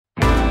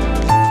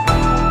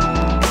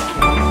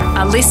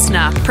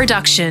listener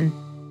production.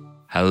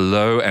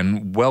 Hello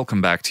and welcome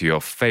back to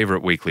your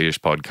favourite weekly-ish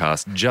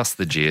podcast, Just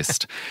the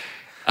Gist.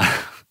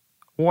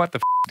 What the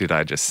did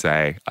I just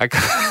say? I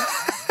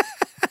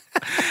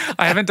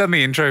haven't done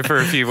the intro for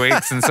a few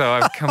weeks, and so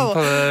I've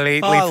completely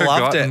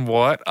forgotten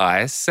what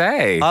I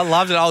say. I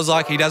loved it. I was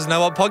like, he doesn't know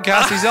what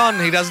podcast he's on.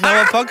 He doesn't know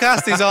what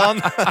podcast he's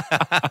on.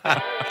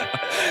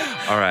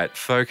 All right,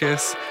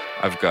 focus.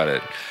 I've got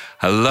it.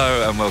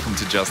 Hello and welcome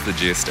to Just the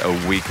Gist, a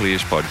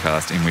weekly-ish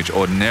podcast in which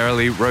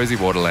ordinarily Rosie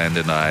Waterland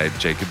and I,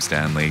 Jacob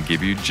Stanley,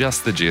 give you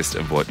just the gist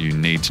of what you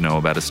need to know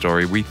about a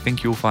story we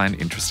think you'll find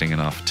interesting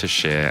enough to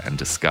share and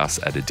discuss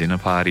at a dinner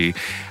party.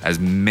 As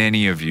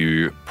many of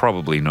you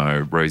probably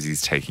know,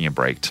 Rosie's taking a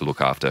break to look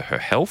after her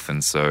health,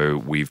 and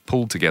so we've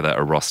pulled together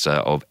a roster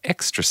of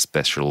extra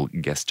special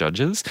guest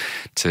judges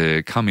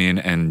to come in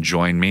and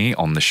join me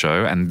on the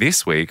show. And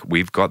this week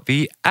we've got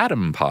the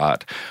Adam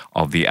part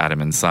of the Adam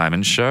and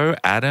Simon show,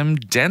 Adam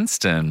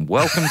Denston.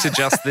 Welcome to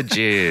Just the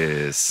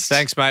Gist.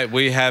 Thanks, mate.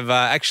 We have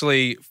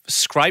actually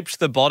scraped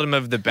the bottom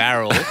of the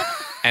barrel,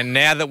 and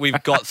now that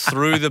we've got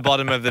through the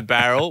bottom of the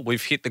barrel,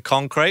 we've hit the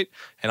concrete,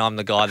 and I'm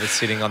the guy that's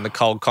sitting on the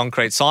cold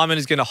concrete. Simon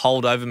is going to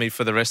hold over me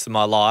for the rest of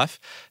my life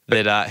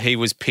that he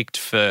was picked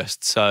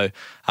first. So,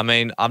 I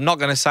mean, I'm not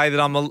going to say that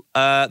I'm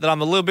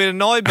a little bit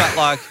annoyed,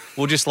 but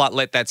we'll just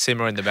let that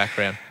simmer in the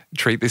background.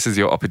 Treat this as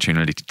your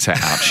opportunity to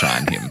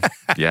outshine him.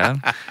 Yeah?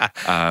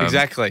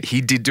 Exactly. He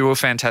did do a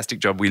fantastic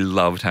job. We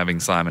loved having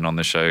Simon on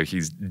the show.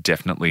 He's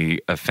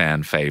definitely a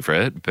fan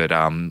favourite. But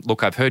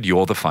look, I've heard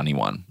you're the funny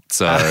one.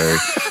 So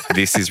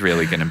this is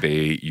really going to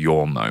be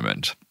your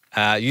moment.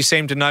 You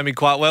seem to know me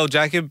quite well,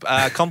 Jacob.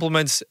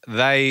 Compliments,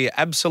 they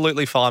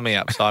absolutely fire me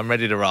up. So I'm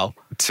ready to roll.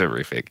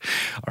 Terrific.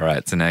 All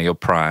right, so now you're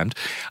primed.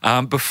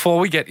 Before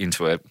we get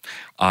into it,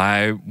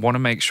 I want to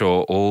make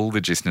sure all the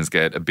listeners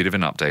get a bit of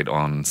an update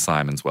on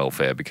Simon's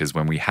welfare, because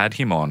when we had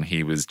him on,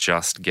 he was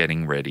just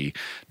getting ready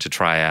to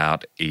try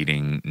out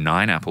eating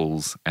 9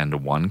 apples and a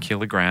 1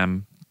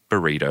 kilogram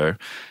burrito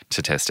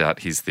to test out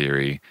his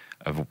theory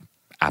of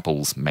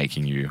apples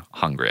making you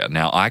hungrier.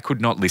 Now, I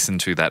could not listen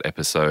to that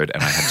episode,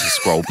 and I had to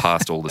scroll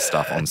past all the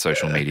stuff on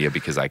social media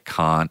because I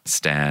can't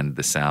stand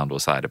the sound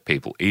or sight of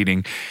people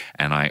eating.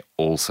 And I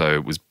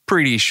also was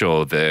pretty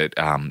sure that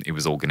it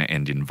was all going to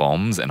end in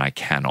voms, and I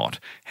cannot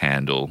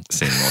handle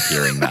seeing or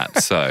hearing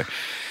that. So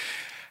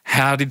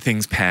how did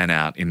things pan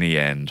out in the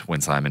end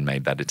when Simon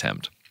made that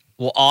attempt?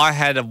 Well, I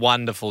had a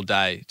wonderful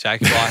day,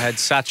 Jacob. I had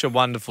such a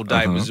wonderful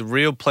day. It was a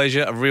real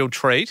pleasure, a real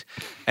treat.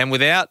 And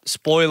without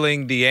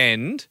spoiling the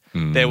end,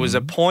 there was a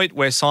point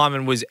where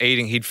Simon was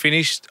eating. He'd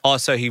finished.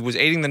 So he was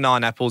eating the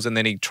 9 apples, and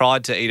then he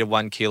tried to eat a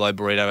 1 kilo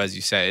burrito, as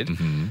you said.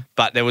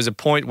 But there was a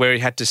point where he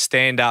had to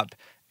stand up,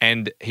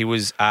 and he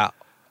was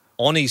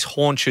on his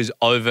haunches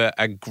over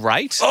a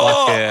grate,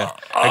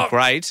 a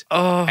grate.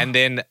 And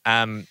then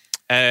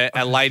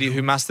a lady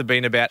who must have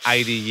been about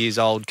 80 years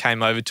old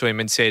came over to him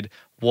and said,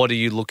 "What are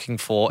you looking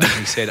for?" And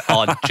he said,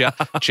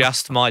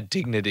 just my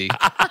dignity.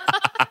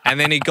 And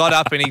then he got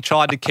up and he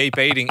tried to keep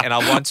eating, and I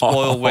won't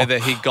spoil whether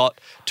he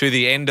got to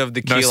the end of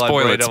the kilo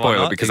burrito or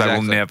not. Because I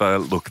will never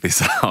look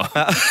this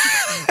up.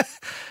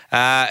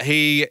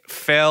 He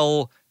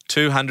fell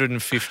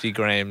 250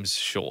 grams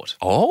short.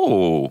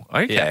 Oh,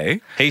 okay.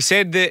 Yeah. He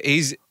said that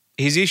his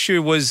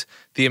issue was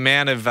the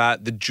amount of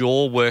the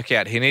jaw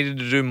workout. He needed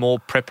to do more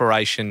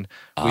preparation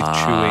with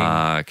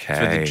chewing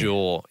for the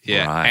jaw.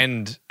 Yeah, right.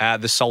 And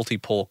the salty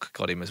pork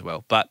got him as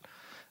well. But,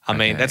 I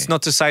mean, that's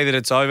not to say that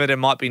it's over. There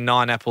might be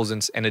 9 apples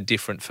and a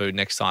different food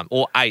next time.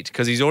 Or 8,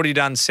 because he's already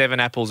done 7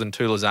 apples and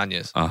 2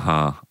 lasagnas.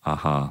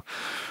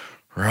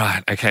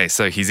 Right. Okay,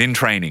 so he's in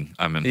training.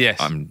 Yes.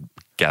 I'm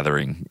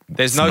gathering.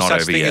 There's no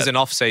such thing as an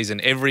off-season.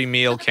 Every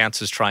meal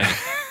counts as training.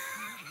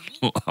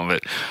 Love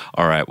it.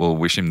 All right. Well,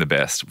 wish him the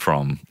best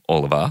from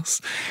all of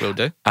us. Will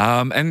do.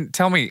 And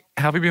tell me,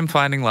 how have you been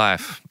finding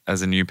life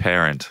as a new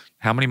parent?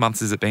 How many months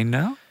has it been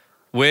now?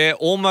 We're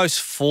almost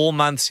 4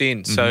 months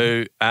in.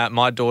 So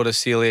my daughter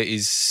Celia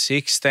is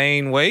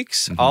 16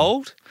 weeks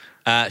old.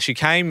 She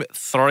came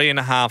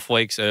 3.5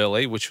 weeks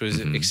early, which was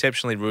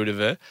exceptionally rude of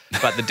her.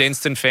 But the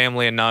Denston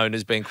family are known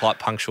as being quite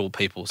punctual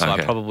people, so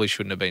I probably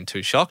shouldn't have been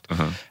too shocked.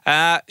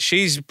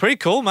 She's pretty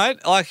cool, mate.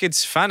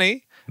 It's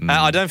funny.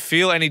 I don't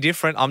feel any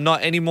different. I'm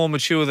not any more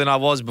mature than I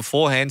was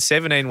beforehand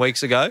 17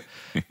 weeks ago,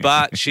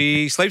 but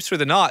she sleeps through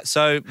the night.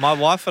 So my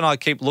wife and I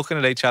keep looking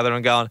at each other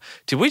and going,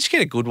 did we just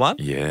get a good one?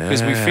 Yeah.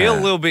 Because we feel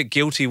a little bit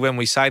guilty when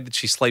we say that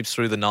she sleeps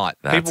through the night.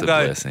 That's People a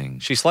go, blessing.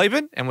 She's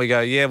sleeping? And we go,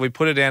 yeah, we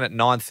put her down at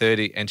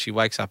 9:30 and she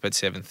wakes up at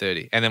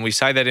 7:30. And then we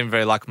say that in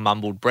very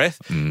mumbled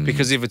breath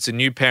because if it's a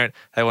new parent,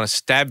 they want to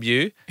stab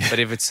you. But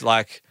if it's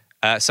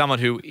someone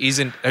who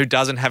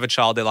doesn't have a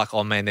child, they're like,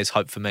 oh man, there's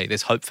hope for me.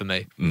 There's hope for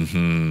me.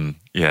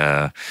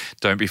 Yeah.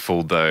 Don't be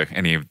fooled though.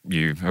 Any of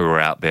you who are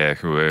out there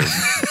who are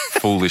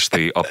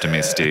foolishly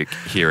optimistic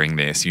hearing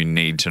this, you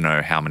need to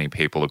know how many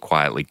people are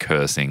quietly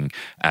cursing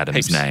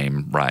Adam's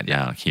name right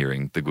now,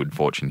 hearing the good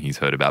fortune he's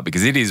heard about,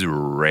 because it is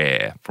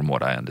rare from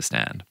what I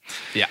understand.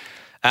 Yeah.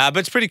 But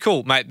it's pretty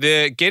cool, mate.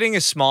 Getting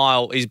a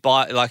smile is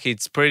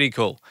it's pretty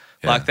cool.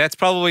 Yeah. Like that's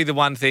probably the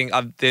one thing.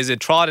 There's a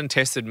tried and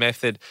tested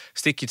method.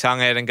 Stick your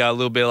tongue out and go a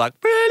little bit like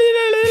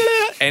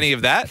any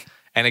of that,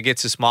 and it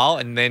gets a smile,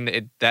 and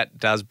then that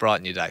does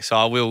brighten your day. So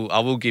I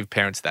will give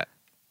parents that.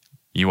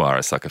 You are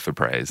a sucker for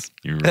praise.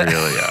 You really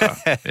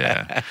are.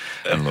 Yeah.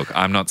 And look,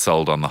 I'm not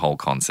sold on the whole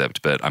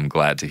concept, but I'm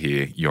glad to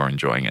hear you're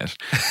enjoying it.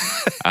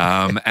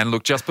 And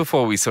look, just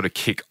before we sort of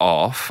kick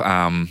off,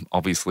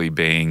 obviously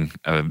being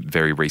a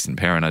very recent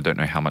parent, I don't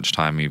know how much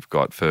time you've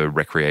got for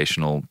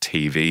recreational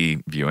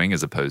TV viewing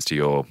as opposed to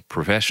your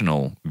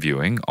professional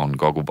viewing on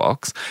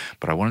Gogglebox.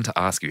 But I wanted to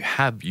ask you,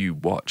 have you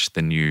watched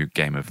the new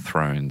Game of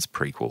Thrones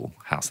prequel,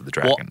 House of the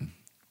Dragon?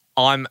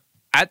 Well, I'm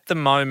at the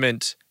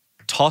moment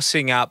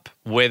tossing up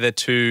whether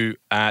to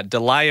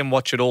delay and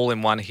watch it all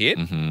in one hit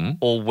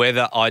or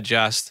whether I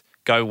just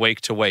go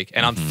week to week.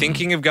 And I'm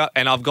thinking of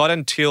and I've got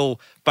until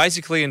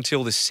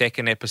the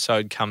second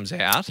episode comes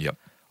out. Yep.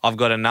 I've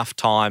got enough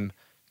time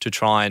to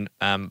try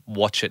and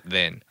watch it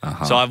then.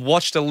 So I've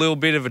watched a little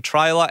bit of a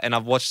trailer and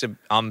I've watched it.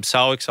 I'm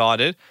so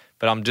excited,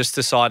 but I'm just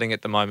deciding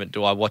at the moment,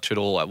 do I watch it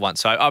all at once?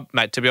 So,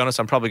 mate, to be honest,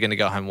 I'm probably going to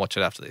go home and watch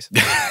it after this.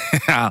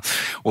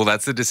 Well,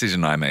 that's the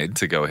decision I made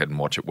to go ahead and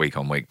watch it week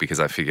on week because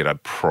I figured I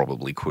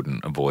probably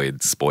couldn't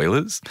avoid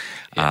spoilers.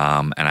 Yeah.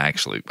 And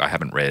I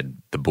haven't read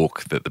the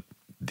book that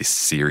this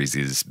series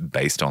is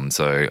based on,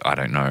 so I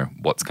don't know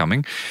what's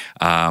coming.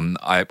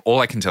 All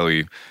I can tell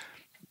you,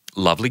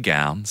 lovely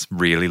gowns,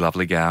 really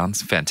lovely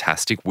gowns,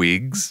 fantastic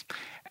wigs,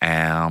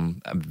 a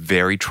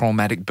very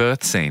traumatic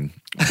birth scene,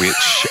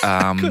 which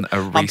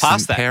a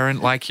recent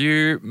parent like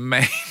you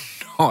may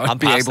not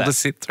be able to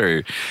sit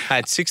through.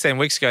 Hey, 16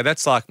 weeks ago,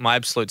 that's like my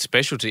absolute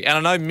specialty.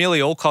 And I know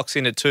Millie Alcock's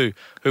in it too,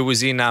 who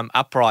was in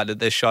Upright at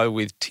their show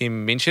with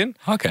Tim Minchin.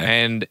 Okay.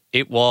 And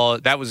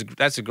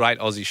that's a great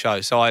Aussie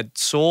show. So I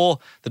saw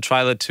the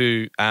trailer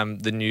to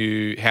the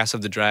new House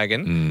of the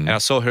Dragon and I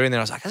saw her in there.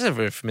 I was like, that's a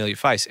very familiar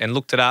face, and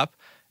looked it up.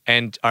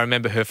 And I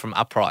remember her from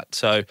Upright.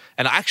 So,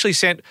 and I actually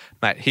sent,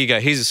 mate, here you go.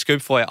 Here's a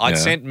scoop for you. I'd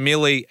sent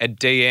Millie a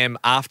DM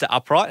after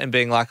Upright and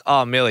being like,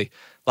 oh, Millie,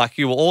 like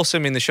you were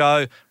awesome in the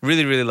show.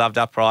 Really, really loved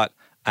Upright.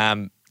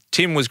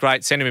 Tim was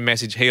great. Sent him a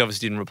message. He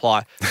obviously didn't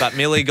reply. But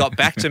Millie got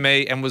back to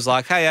me and was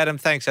like, hey, Adam,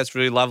 thanks. That's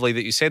really lovely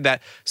that you said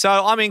that. So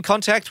I'm in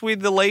contact with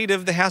the lead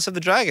of the House of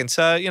the Dragon.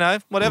 So,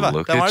 whatever.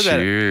 Look Don't worry at about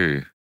it.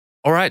 you.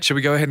 All right, shall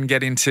we go ahead and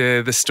get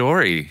into the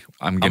story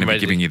I'm going to be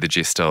giving you the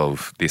gist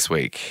of this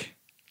week?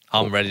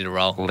 I'm ready to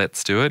roll.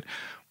 Let's do it.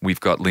 We've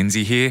got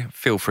Lindsay here.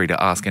 Feel free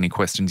to ask any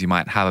questions you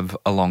might have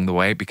along the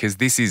way because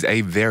this is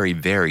a very,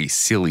 very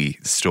silly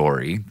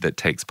story that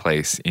takes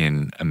place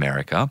in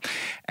America.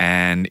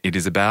 And it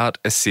is about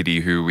a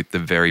city who, with the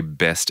very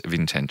best of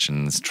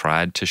intentions,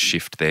 tried to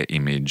shift their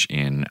image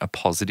in a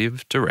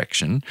positive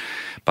direction.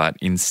 But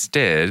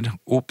instead,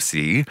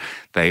 oopsie,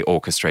 they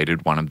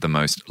orchestrated one of the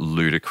most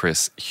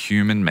ludicrous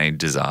human-made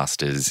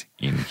disasters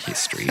in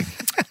history.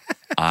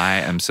 I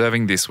am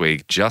serving this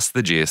week just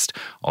the gist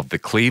of the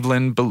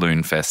Cleveland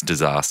Balloon Fest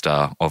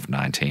disaster of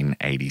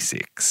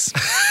 1986.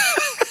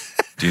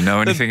 Do you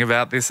know anything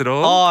about this at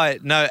all? Oh,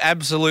 no,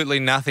 absolutely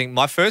nothing.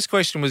 My first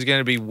question was going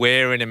to be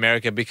where in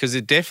America, because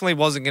it definitely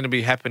wasn't going to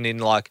be happening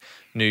like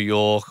New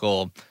York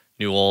or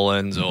New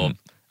Orleans or...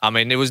 I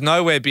mean, it was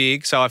nowhere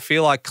big, so I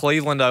feel like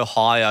Cleveland,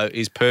 Ohio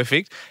is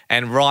perfect.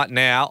 And right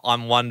now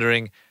I'm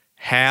wondering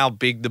how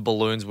big the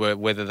balloons were,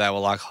 whether they were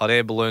like hot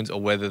air balloons or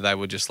whether they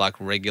were just like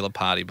regular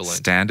party balloons.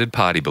 Standard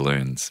party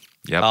balloons.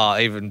 Yep. Oh,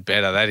 even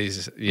better. That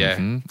is, yeah.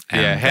 And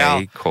how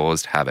they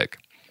caused havoc.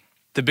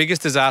 The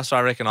biggest disaster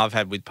I reckon I've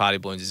had with party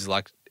balloons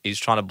is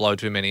trying to blow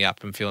too many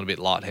up and feeling a bit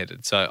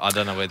lightheaded. So I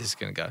don't know where this is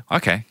going to go.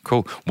 Okay,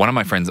 cool. One of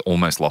my friends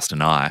almost lost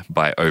an eye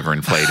by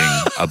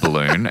overinflating a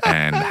balloon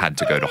and had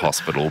to go to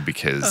hospital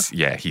because,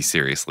 he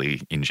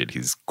seriously injured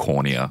his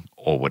cornea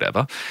or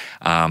whatever.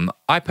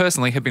 I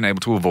personally have been able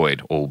to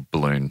avoid all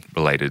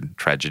balloon-related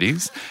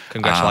tragedies.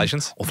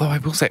 Congratulations. Although I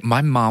will say,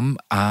 my mum,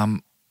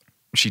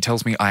 she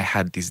tells me I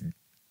had this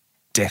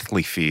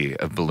deathly fear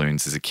of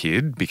balloons as a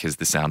kid because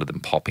the sound of them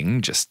popping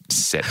just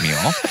set me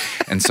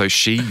off. And so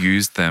she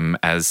used them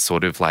as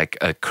sort of like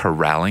a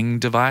corralling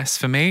device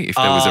for me. If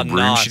there was a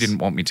room she didn't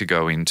want me to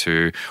go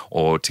into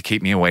or to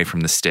keep me away from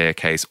the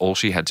staircase, all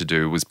she had to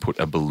do was put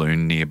a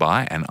balloon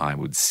nearby and I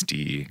would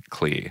steer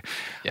clear.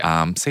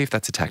 Yeah. See if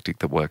that's a tactic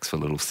that works for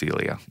little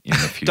Celia in the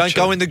future. Don't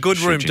go in the good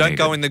room. Don't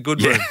go in the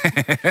good room.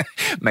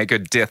 Make her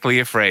deathly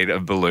afraid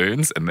of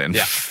balloons and then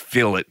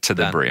fill it to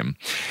the brim.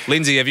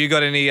 Lindsay, have you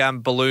got any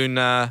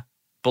balloon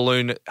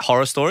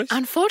horror stories?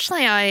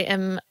 Unfortunately, I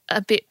am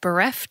a bit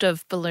bereft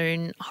of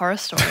balloon horror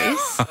stories.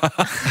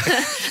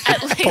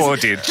 Poor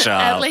dear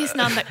child. At least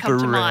none that come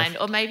to mind.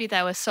 Or maybe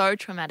they were so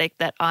traumatic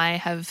that I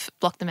have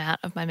blocked them out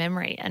of my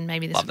memory and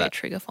maybe this will be a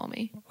trigger for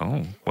me.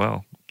 Oh,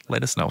 well,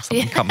 let us know if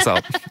something comes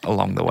up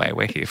along the way.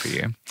 We're here for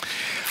you.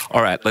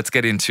 All right, let's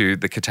get into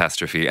the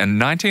catastrophe. And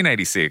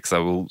 1986, I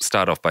will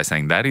start off by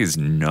saying that is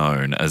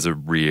known as a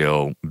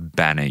real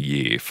banner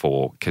year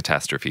for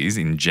catastrophes.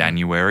 In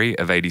January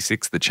of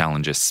 86, the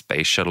Challenger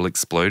space shuttle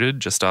exploded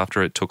just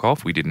after it took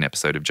off. We did an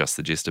episode of Just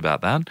the Gist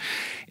about that.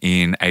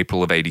 In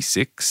April of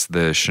 86,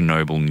 the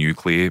Chernobyl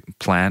nuclear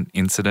plant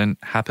incident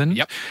happened.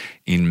 Yep.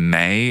 In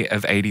May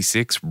of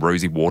 86,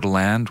 Rosie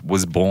Waterland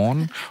was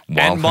born.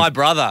 And my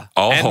brother.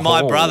 And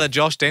my brother,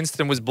 Josh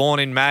Denston, was born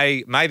in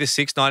May the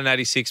 6th,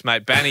 1986,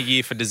 mate. Banner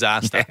year for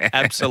disaster.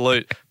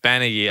 Absolute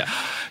banner year.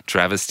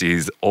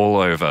 Travesties all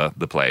over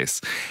the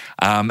place.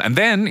 And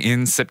then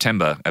in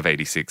September of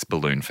 86,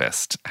 Balloon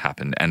Fest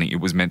happened. And it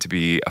was meant to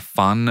be a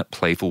fun,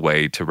 playful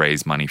way to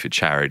raise money for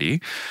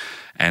charity.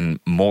 And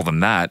more than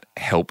that,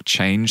 help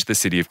change the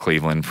city of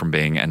Cleveland from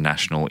being a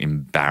national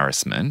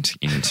embarrassment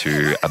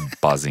into a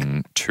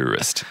buzzing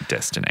tourist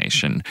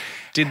destination.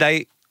 Did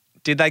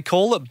they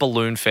call it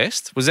Balloon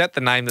Fest? Was that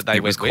the name that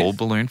they went with? It was called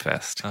Balloon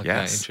Fest, okay,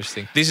 yes.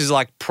 Interesting. This is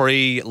like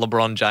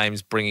pre-LeBron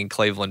James bringing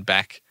Cleveland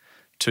back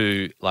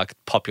to like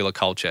popular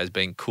culture as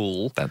being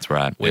cool. That's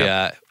right. We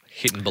are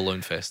hitting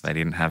Balloon Fest. They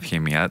didn't have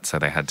him yet, so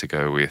they had to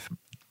go with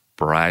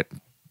bright,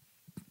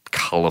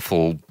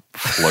 colourful,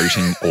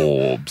 floating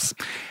orbs.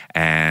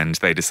 And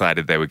they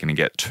decided they were going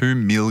to get 2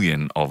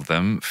 million of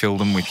them, fill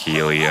them with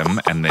helium,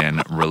 and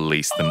then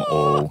release them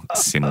all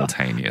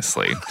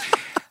simultaneously.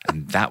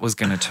 And that was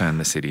going to turn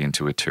the city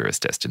into a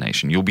tourist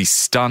destination. You'll be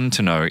stunned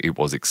to know it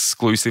was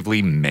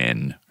exclusively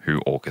men who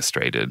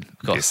orchestrated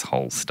this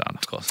whole stunt.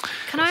 Of course.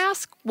 Can I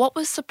ask, what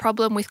was the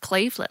problem with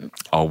Cleveland?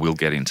 Oh, we'll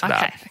get into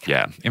that. Okay.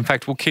 Yeah. In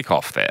fact, we'll kick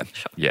off there.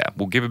 Sure. Yeah.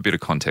 We'll give a bit of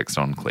context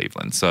on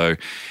Cleveland. So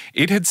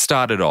it had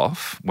started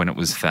off when it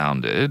was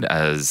founded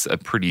as a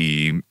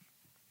pretty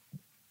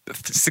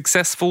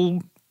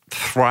successful,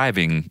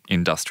 thriving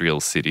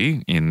industrial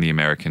city in the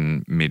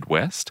American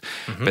Midwest.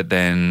 Mm-hmm. But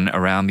then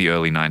around the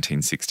early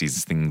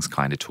 1960s, things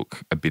kind of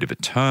took a bit of a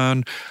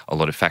turn. A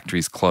lot of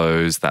factories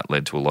closed. That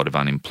led to a lot of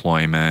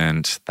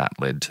unemployment. That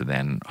led to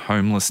then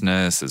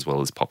homelessness as well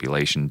as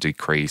population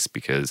decrease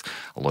because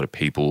a lot of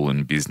people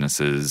and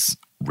businesses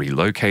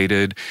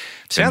relocated.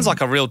 Sounds like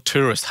a real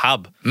tourist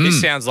hub. This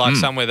sounds like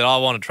somewhere that I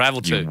want to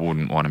travel to. You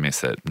wouldn't want to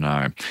miss it,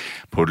 no.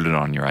 Put it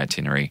on your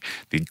itinerary.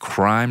 The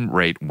crime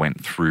rate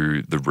went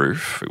through the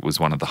roof. It was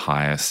one of the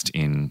highest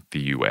in the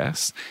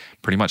US.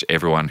 Pretty much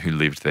everyone who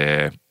lived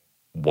there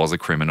was a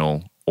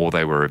criminal or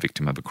they were a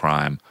victim of a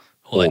crime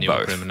or they knew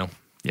both. a criminal.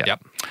 Yeah.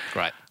 Yep.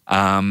 Great.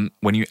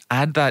 When you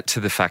add that to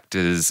the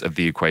factors of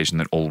the equation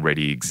that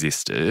already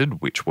existed,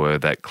 which were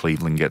that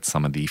Cleveland gets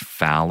some of the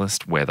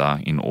foulest weather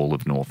in all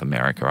of North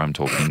America, I'm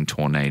talking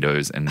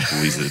tornadoes and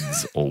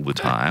blizzards all the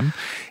time.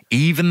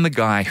 Even the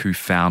guy who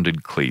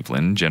founded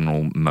Cleveland,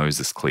 General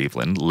Moses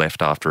Cleveland,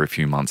 left after a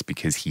few months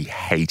because he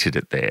hated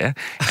it there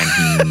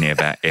and he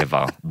never,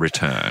 ever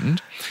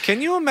returned.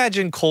 Can you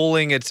imagine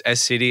calling it a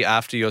city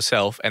after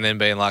yourself and then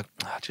being like,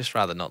 I'd just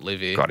rather not live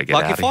here? Gotta get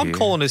out of if I'm here.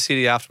 calling a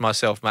city after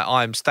myself, mate,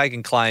 I'm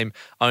staking claim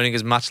owning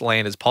as much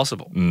land as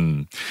possible.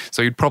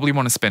 So you'd probably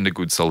want to spend a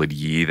good solid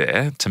year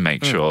there to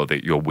make sure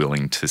that you're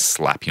willing to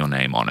slap your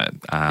name on it.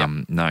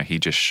 No, he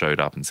just showed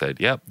up and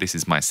said, yep, this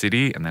is my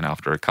city. And then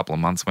after a couple of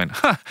months went,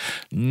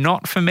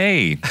 not for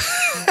me.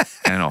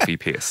 And off he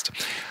pissed.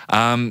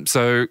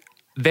 So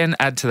then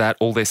add to that,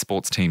 all their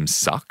sports teams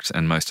sucked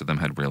and most of them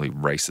had really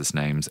racist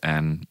names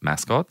and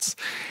mascots.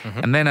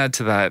 And then add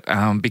to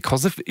that,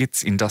 because of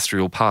its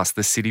industrial past,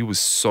 the city was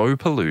so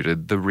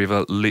polluted, the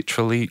river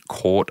literally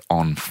caught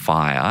on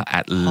fire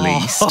at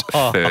least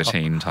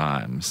 13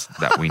 times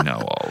that we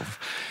know of.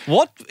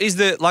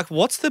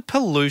 What's the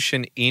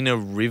pollution in a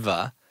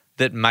river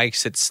that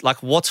makes it,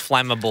 like, what's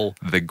flammable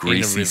The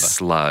greasy in a river?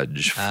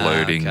 sludge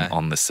floating okay.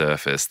 on the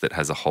surface that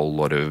has a whole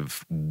lot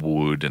of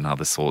wood and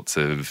other sorts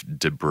of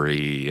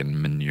debris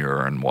and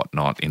manure and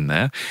whatnot in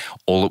there.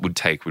 All it would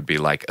take would be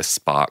like a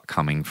spark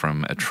coming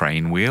from a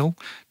train wheel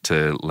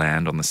to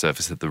land on the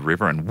surface of the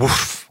river and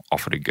woof,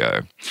 off it'd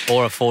go.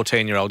 Or a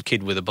 14-year-old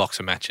kid with a box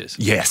of matches.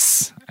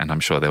 Yes, and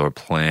I'm sure there were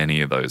plenty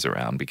of those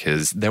around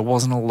because there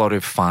wasn't a lot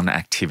of fun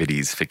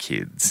activities for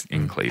kids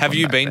in Cleveland. Have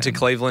you back been then. to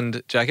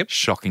Cleveland, Jacob?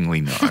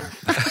 Shockingly, no.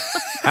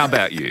 How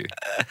about you?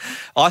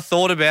 I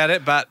thought about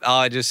it, but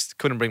I just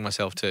couldn't bring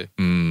myself to.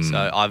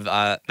 So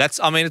I've it's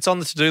on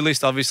the to-do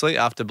list, obviously,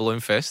 after Balloon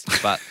Fest,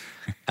 but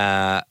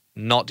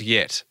not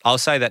yet. I'll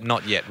say that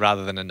not yet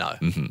rather than a no.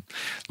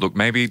 Look,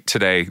 maybe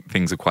today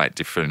things are quite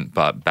different,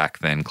 but back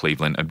then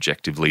Cleveland,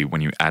 objectively,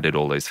 when you added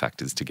all those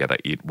factors together,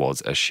 it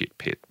was a shit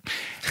pit.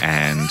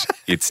 And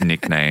its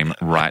nickname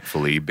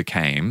rightfully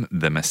became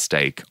the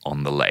Mistake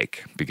on the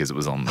Lake because it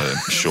was on the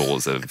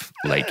shores of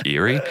Lake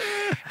Erie.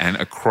 And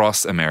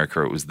across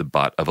America, it was the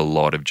butt of a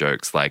lot of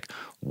jokes like,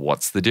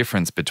 what's the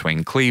difference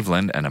between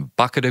Cleveland and a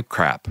bucket of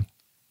crap?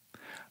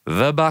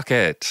 The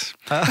bucket.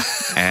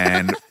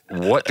 And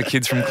what the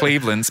kids from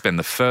Cleveland spend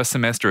the first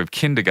semester of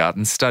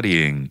kindergarten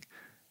studying.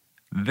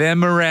 Their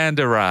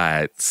Miranda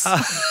rights.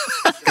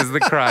 Because the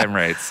crime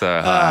rate's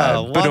so high.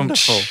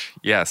 Wonderful.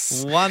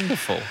 Yes.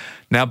 Wonderful.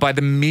 Now, by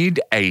the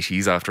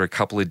mid-'80s, after a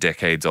couple of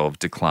decades of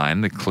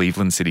decline, the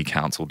Cleveland City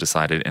Council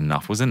decided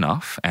enough was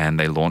enough, and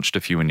they launched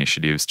a few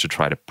initiatives to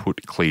try to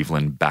put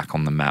Cleveland back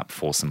on the map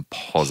for some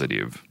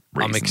positive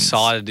reasons. I'm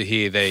excited to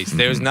hear these.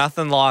 There was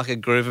nothing like a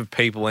group of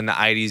people in the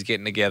 80s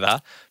getting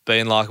together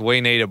being like, we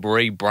need to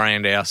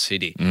rebrand our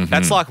city.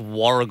 That's like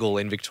Warragul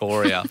in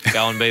Victoria,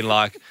 going being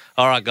like,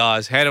 all right,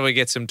 guys, how do we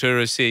get some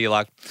tourists here? You're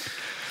like,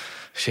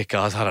 shit,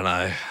 guys, I don't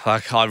know.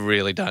 Like, I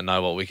really don't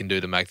know what we can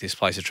do to make this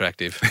place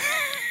attractive.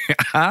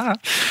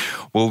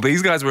 Well,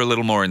 these guys were a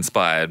little more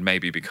inspired,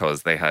 maybe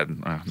because they had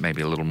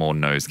maybe a little more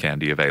nose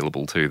candy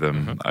available to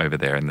them over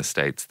there in the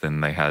States than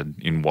they had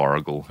in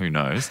Warragul. Who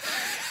knows?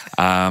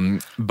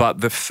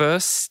 But the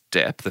first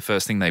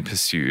thing they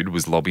pursued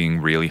was lobbying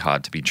really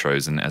hard to be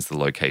chosen as the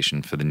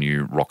location for the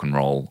new Rock and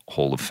Roll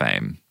Hall of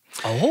Fame.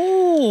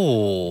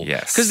 Oh.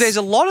 Yes. Because there's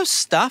a lot of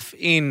stuff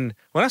when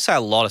I say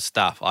a lot of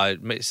stuff, I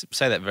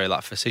say that very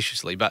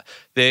facetiously, but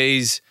there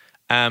is...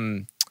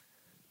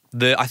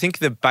 I think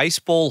the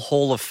Baseball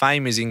Hall of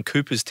Fame is in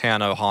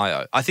Cooperstown,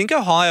 Ohio. I think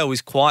Ohio is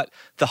quite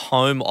the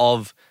home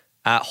of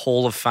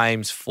Hall of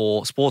Fames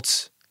for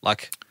sports,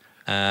 like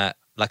the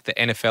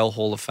NFL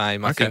Hall of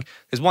Fame. I think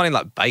there's one in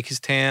like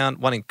Bakerstown,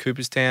 one in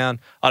Cooperstown.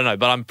 I don't know,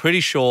 but I'm pretty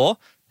sure,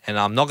 and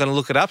I'm not going to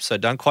look it up, so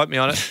don't quote me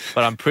on it,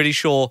 but I'm pretty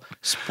sure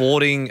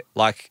sporting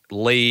like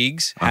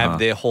leagues have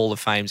their Hall of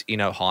Fames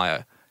in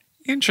Ohio.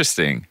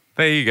 Interesting.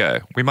 There you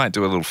go. We might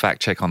do a little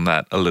fact check on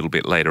that a little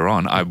bit later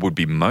on. I would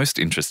be most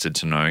interested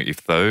to know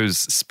if those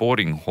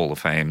sporting Hall of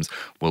Fames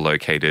were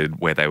located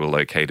where they were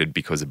located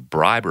because of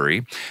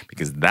bribery,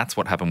 because that's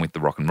what happened with the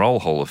Rock and Roll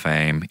Hall of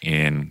Fame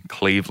in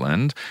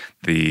Cleveland.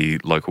 The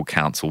local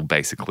council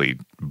basically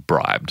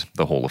bribed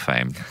the Hall of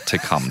Fame to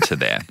come to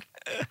there.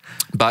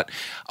 But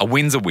a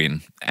win's a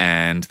win,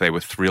 and they were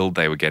thrilled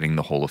they were getting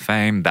the Hall of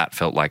Fame. That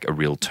felt like a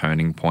real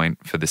turning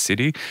point for the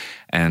city.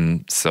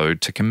 And so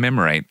to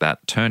commemorate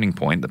that turning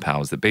point, the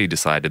powers that be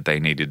decided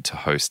they needed to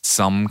host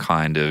some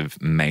kind of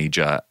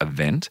major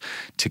event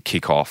to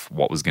kick off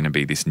what was going to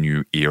be this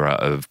new era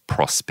of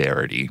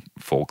prosperity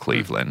for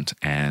Cleveland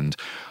and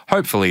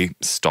hopefully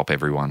stop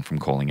everyone from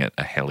calling it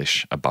a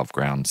hellish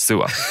above-ground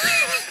sewer.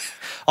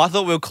 I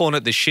thought we were calling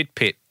it the shit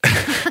pit.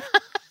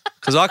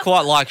 Because I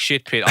quite like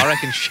Shit Pit. I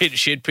reckon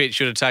Shit Pit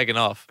should have taken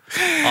off.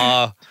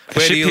 Where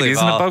Shit do you Pit live?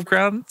 isn't above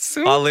ground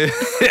sewer?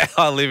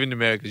 I live in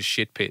America's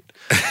Shit Pit.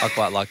 I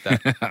quite like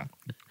that.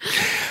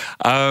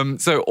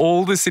 So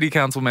all the city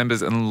council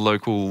members and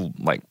local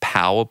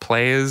power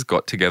players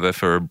got together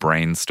for a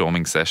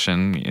brainstorming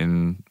session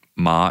in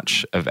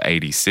March of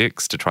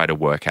 86 to try to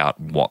work out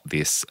what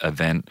this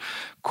event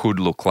could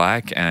look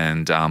like.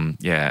 And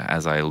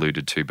as I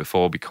alluded to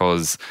before,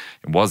 because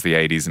it was the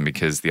 80s and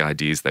because the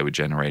ideas they were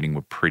generating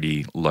were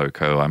pretty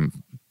loco,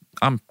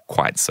 I'm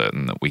quite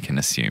certain that we can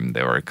assume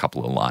there were a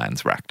couple of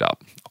lines racked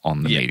up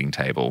on the meeting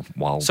table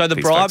while these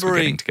folks were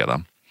getting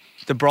together.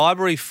 The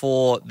bribery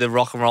for the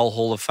Rock and Roll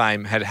Hall of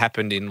Fame had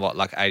happened in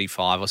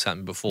 85 or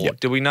something before. Yep.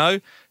 Do we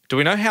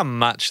know how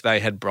much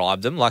they had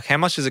bribed them? Like, how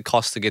much does it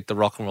cost to get the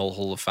Rock and Roll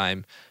Hall of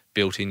Fame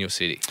built in your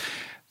city?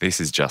 This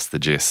is just the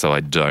gist, so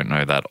I don't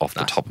know that off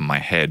the top of my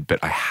head,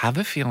 but I have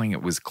a feeling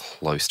it was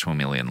close to $1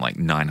 million, like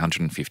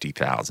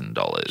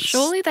 $950,000.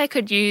 Surely they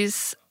could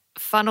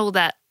funnel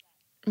that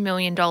 $1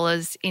 million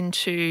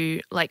into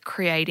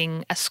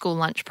creating a school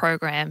lunch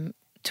program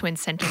to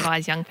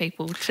incentivize young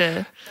people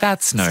to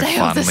That's no stay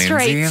fun, off the Lindsay,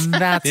 streets. and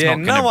that's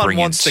not going to bring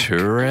in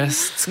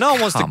tourists. No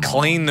one wants to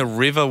clean the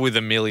river with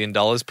 $1 million.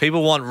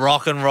 People want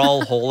Rock and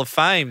Roll Hall of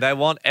Fame. They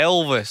want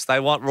Elvis. They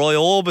want Roy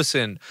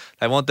Orbison.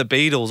 They want the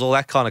Beatles, all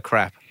that kind of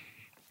crap.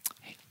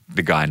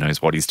 The guy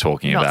knows what he's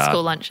talking Not about.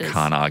 school lunches.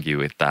 Can't argue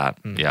with that.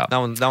 Yeah.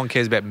 No one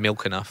cares about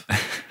milk enough.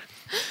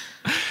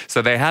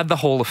 So they had the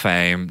Hall of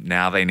Fame.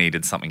 Now they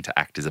needed something to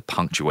act as a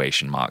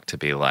punctuation mark to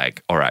be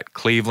like, all right,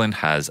 Cleveland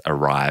has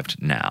arrived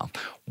now.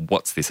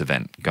 What's this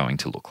event going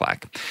to look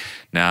like?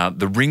 Now,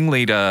 the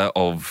ringleader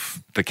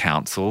of the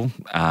council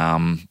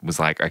was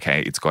like,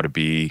 okay, it's got to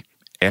be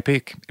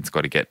epic. It's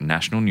got to get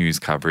national news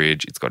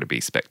coverage. It's got to be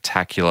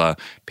spectacular.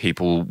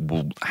 People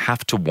will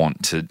have to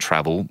want to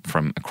travel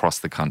from across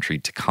the country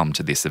to come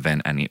to this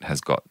event, and it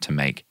has got to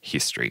make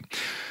history.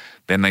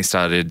 Then they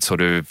started sort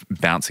of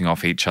bouncing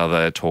off each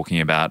other, talking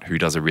about who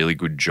does a really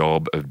good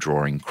job of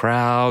drawing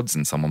crowds.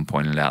 And someone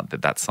pointed out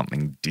that that's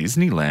something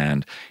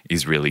Disneyland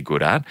is really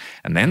good at.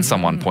 And then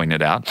someone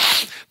pointed out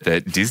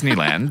that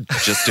Disneyland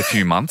just a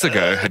few months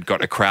ago had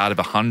got a crowd of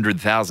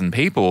 100,000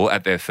 people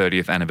at their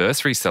 30th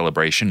anniversary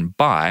celebration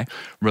by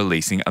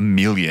releasing 1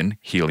 million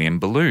helium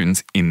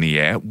balloons in the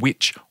air,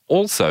 which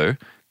also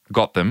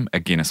got them a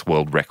Guinness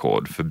World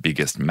Record for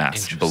biggest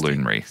mass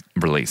balloon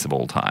release of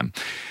all time.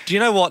 Do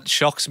you know what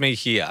shocks me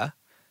here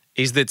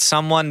is that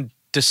someone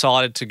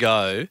decided to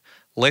go,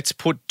 let's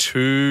put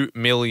 2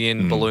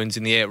 million balloons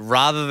in the air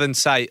rather than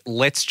say,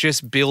 let's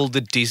just build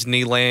a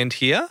Disneyland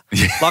here.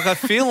 Like, I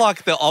feel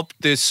like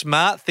the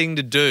smart thing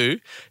to do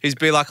is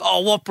be like, oh,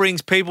 what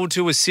brings people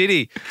to a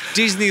city?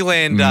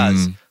 Disneyland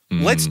does.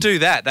 Let's do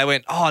that. They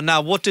went, oh,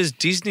 no, what does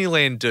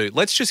Disneyland do?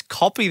 Let's just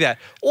copy that.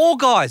 Or,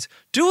 guys,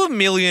 do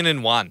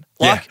 1,000,001.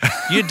 Like,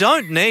 you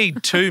don't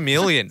need 2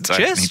 million.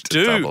 Just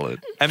do double it.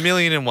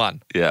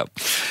 1,000,001. Yeah.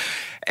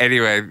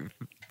 Anyway,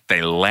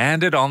 they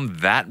landed on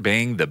that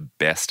being the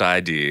best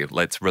idea.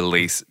 Let's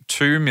release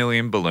 2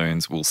 million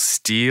balloons. We'll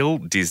steal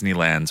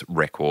Disneyland's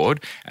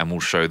record and we'll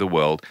show the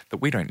world that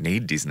we don't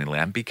need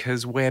Disneyland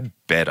because we're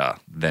better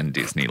than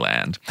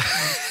Disneyland.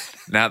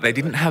 Now, they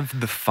didn't have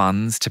the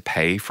funds to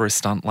pay for a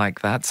stunt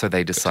like that, so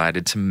they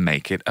decided to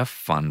make it a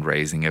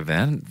fundraising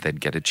event. They'd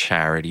get a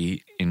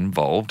charity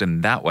involved,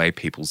 and that way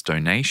people's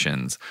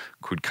donations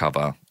could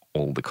cover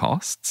all the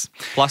costs.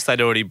 Plus, they'd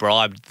already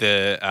bribed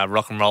the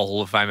Rock and Roll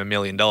Hall of Fame $1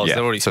 million. Yeah, They'd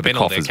already so the spent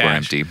all their coffers were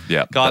cash. empty.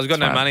 Yeah, Guys, we've got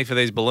no right. money for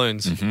these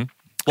balloons.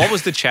 What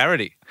was the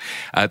charity?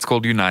 It's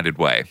called United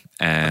Way,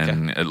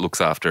 and it looks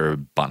after a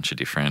bunch of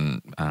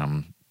different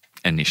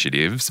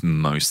initiatives,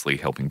 mostly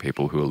helping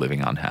people who are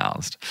living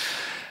unhoused.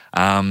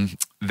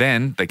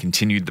 Then they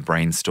continued the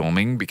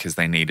brainstorming because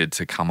they needed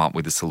to come up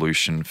with a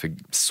solution for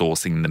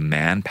sourcing the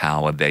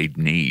manpower they'd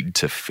need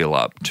to fill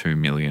up 2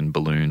 million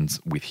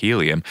balloons with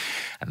helium.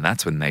 And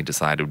that's when they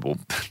decided, well,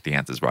 the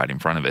answer's right in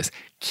front of us.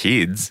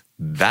 Kids,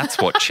 that's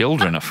what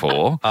children are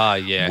for.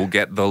 Yeah. We'll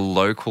get the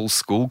local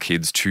school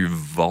kids to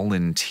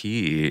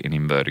volunteer, in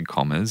inverted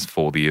commas,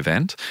 for the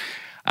event.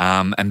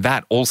 And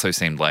that also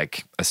seemed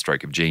like a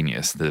stroke of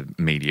genius. The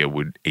media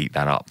would eat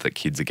that up, that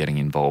kids are getting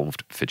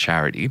involved for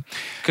charity.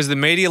 Because the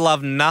media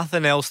love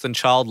nothing else than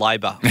child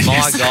labour.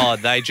 My God,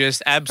 they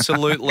just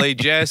absolutely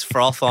just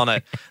froth on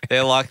it.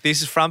 They're like,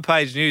 this is front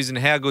page news and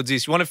how good's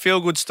this? You want a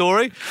feel-good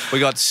story? We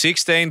got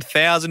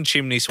 16,000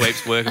 chimney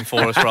sweeps working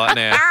for us right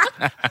now.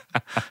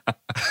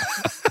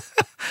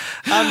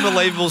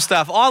 Unbelievable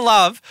stuff. I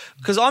love,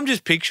 because I'm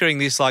just picturing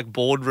this like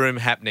boardroom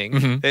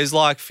happening. There's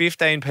like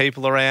 15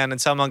 people around and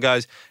someone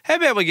goes, how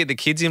about we get the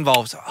kids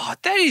involved? Oh,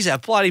 that is a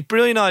bloody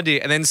brilliant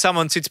idea. And then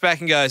someone sits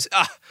back and goes,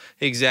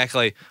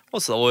 exactly.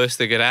 What's the worst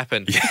that could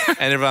happen? Yeah.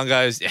 And everyone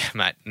goes, yeah,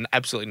 mate,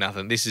 absolutely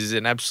nothing. This is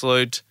an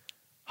absolute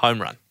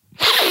home run.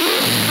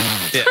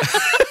 Yeah.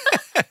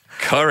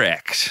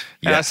 Correct.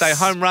 And I say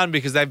home run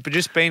because they've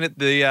just been at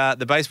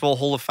the Baseball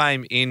Hall of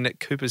Fame in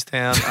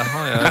Cooperstown,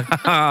 Ohio,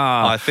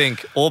 I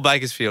think, or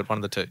Bakersfield, one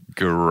of the two.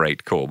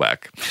 Great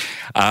callback.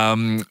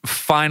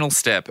 Final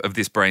step of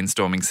this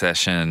brainstorming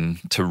session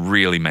to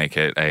really make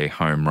it a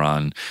home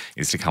run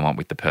is to come up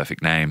with the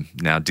perfect name.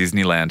 Now,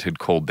 Disneyland had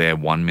called their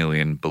 1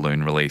 million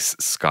balloon release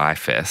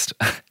Skyfest.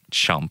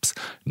 Chumps.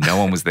 No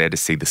one was there to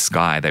see the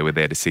sky. They were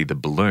there to see the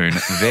balloon.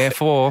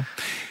 Therefore,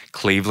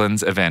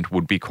 Cleveland's event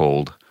would be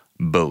called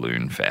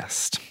Balloon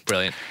Fest.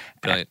 Brilliant.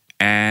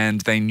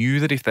 And they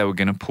knew that if they were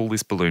going to pull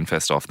this Balloon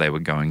Fest off, they were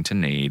going to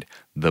need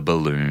the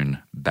Balloon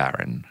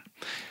Baron.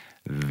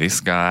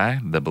 This guy,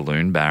 the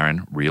Balloon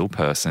Baron, real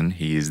person,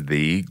 he is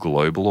the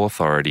global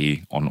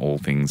authority on all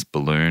things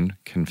balloon,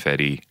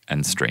 confetti,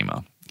 and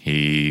streamer.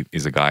 He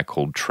is a guy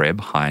called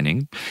Treb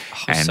Heining.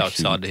 I'm so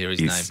excited to hear his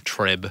name.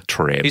 Treb.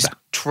 Treb. Is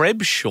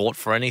Treb short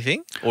for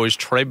anything? Or is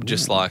Treb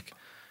just like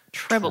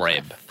Treble.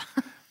 Treb?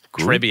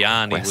 Good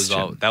Trebbiani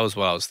question. that was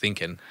what I was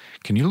thinking.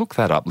 Can you look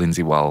that up,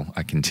 Lindsay, while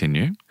I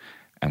continue?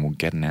 And we'll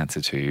get an answer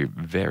to you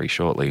very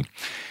shortly.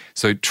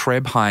 So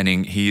Treb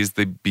Heining, he is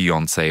the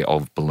Beyonce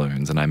of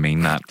balloons, and I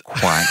mean that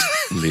quite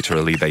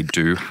literally. They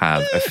do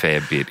have a fair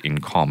bit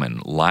in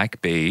common.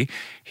 Like B,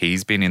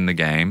 he's been in the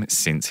game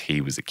since he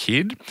was a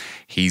kid.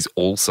 He's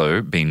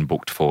also been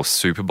booked for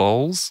Super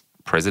Bowls,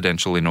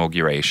 presidential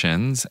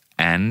inaugurations,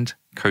 and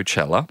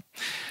Coachella.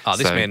 Oh,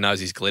 this man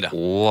knows his glitter. A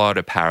lot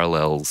of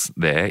parallels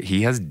there.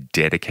 He has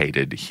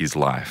dedicated his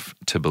life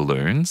to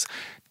balloons.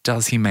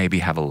 Does he maybe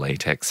have a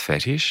latex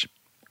fetish?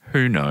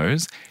 Who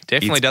knows?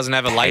 Definitely It's doesn't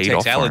have a paid latex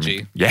off for him.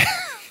 allergy. Yeah.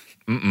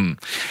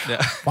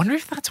 Yeah. Wonder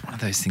if that's one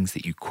of those things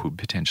that you could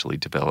potentially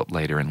develop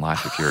later in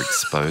life if you're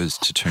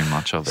exposed to too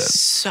much of it.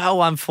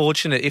 So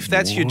unfortunate. If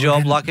that's your job,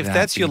 Wouldn't like if that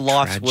that's your be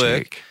life's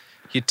tragic? work,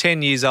 you're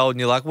 10 years old and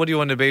you're like, what do you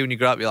want to be when you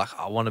grow up? You're like,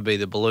 I want to be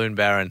the balloon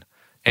baron.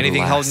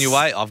 Anything Alas. holding you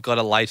away? I've got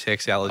a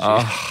latex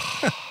allergy.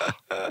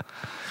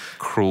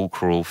 Cruel,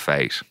 cruel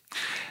fate.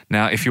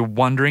 Now, if you're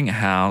wondering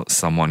how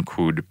someone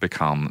could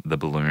become the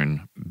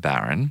balloon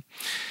baron,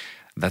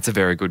 that's a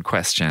very good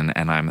question,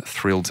 and I'm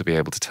thrilled to be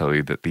able to tell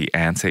you that the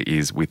answer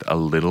is with a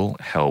little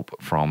help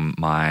from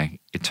my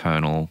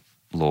eternal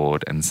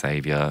Lord and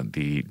Saviour,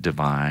 the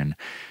divine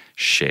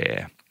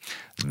Cher.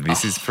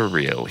 This is for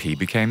real. He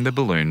became the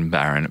balloon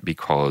baron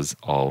because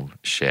of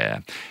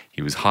Cher.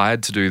 He was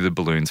hired to do the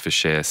balloons for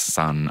Cher's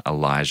son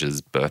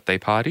Elijah's birthday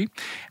party.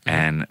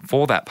 And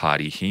for that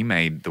party, he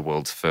made the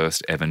world's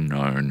first ever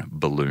known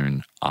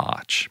balloon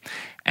arch.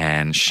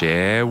 And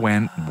Cher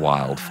went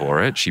wild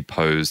for it. She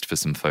posed for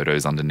some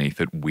photos underneath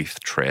it with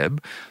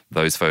Treb.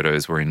 Those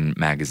photos were in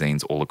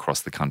magazines all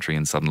across the country,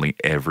 and suddenly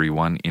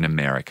everyone in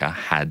America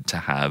had to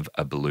have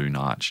a balloon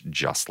arch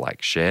just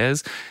like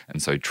Cher's.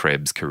 And so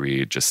Treb's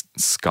career just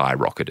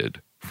skyrocketed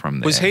from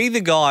there. Was he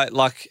the guy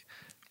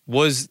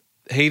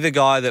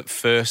that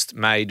first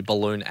made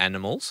balloon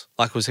animals?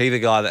 Like, was he the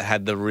guy that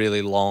had the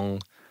really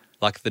long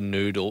like the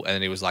noodle, and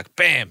then he was like,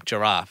 bam,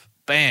 giraffe,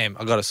 bam,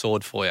 I got a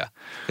sword for you.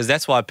 Because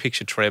that's why I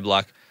picture Treb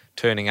like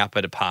turning up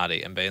at a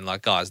party and being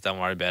like, guys, don't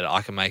worry about it.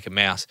 I can make a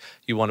mouse.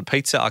 You want a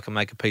pizza? I can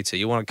make a pizza.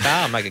 You want a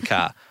car? I'll make a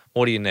car.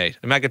 What do you need?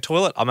 You make a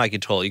toilet? I'll make a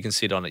toilet. You can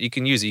sit on it. You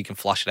can use it. You can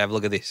flush it. Have a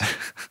look at this.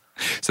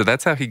 So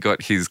that's how he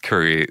got his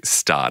career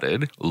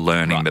started,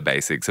 learning the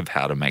basics of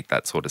how to make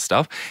that sort of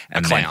stuff.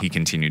 And then he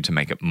continued to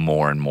make it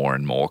more and more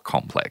and more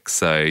complex.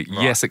 So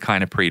yes, it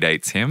kind of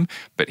predates him,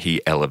 but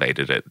he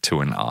elevated it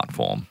to an art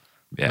form.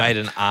 Yeah. Made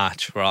an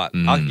arch, right?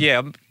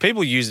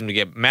 People use them to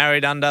get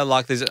married under.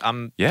 Like there's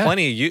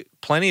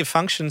plenty of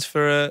functions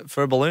for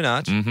a balloon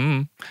arch.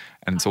 Mm-hmm.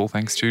 And it's all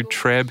thanks to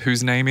Treb,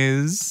 whose name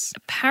is...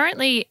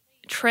 Apparently,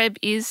 Treb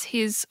is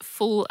his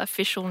full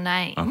official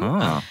name.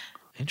 Uh-huh.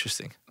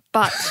 Interesting.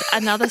 But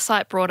another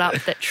site brought up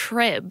that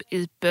Treb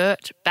is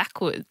Bert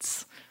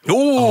backwards.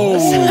 Oh!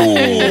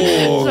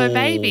 So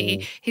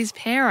maybe his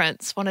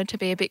parents wanted to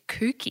be a bit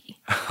kooky.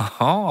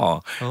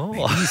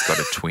 Maybe he's got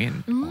a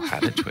twin or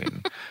had a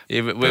twin.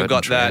 Yeah, we've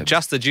got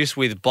Just the Juice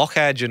with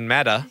Bocage and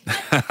Matter.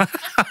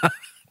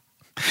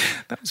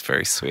 That was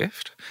very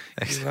swift.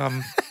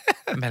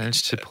 You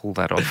managed to pull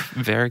that off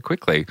very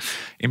quickly.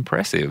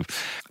 Impressive.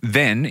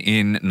 Then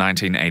in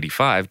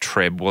 1985,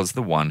 Treb was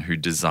the one who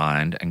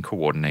designed and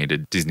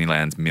coordinated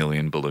Disneyland's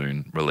Million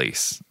Balloon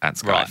release at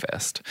Skyfest.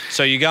 Right.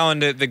 So you go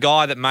into the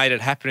guy that made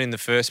it happen in the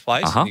first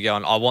place and you're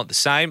going, I want the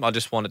same, I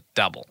just want it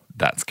double.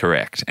 That's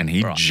correct. And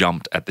he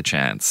jumped at the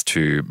chance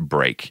to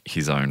break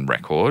his own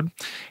record.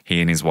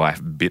 He and his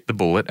wife bit the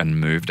bullet and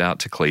moved out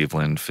to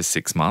Cleveland for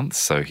 6 months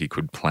so he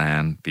could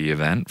plan the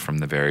event from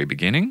the very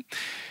beginning.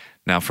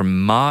 Now,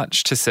 from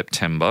March to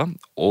September,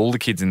 all the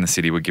kids in the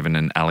city were given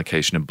an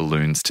allocation of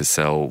balloons to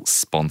sell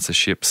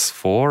sponsorships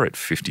for at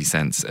 50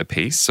 cents a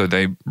piece. So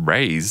they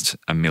raised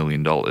 $1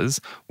 million,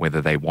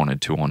 whether they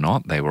wanted to or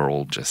not. They were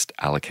all just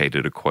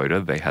allocated a quota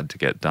they had to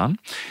get done.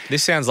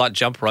 This sounds like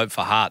Jump Rope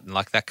for Heart and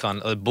like that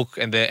kind of book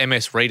and the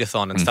MS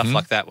Readathon and stuff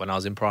like that when I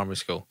was in primary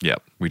school.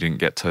 Yep. We didn't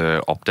get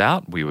to opt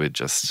out. We were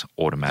just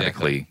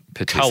automatically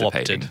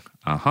participating.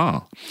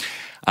 Co-opted.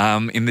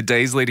 In the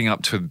days leading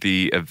up to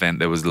the event,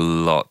 there was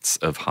lots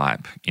of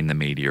hype in the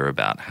media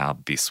about how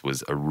this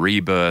was a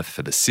rebirth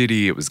for the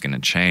city. It was going to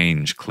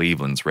change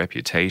Cleveland's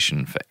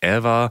reputation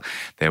forever.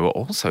 There were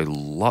also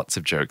lots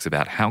of jokes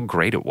about how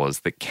great it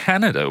was that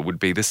Canada would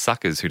be the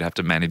suckers who'd have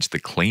to manage the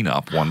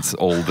cleanup once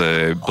all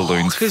the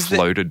balloons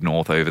floated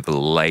north over the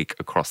lake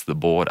across the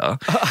border.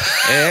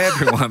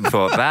 Everyone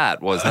thought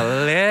that was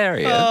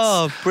hilarious.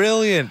 Oh,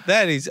 brilliant.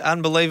 That is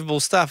unbelievable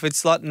stuff.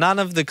 It's like none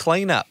of the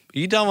cleanup.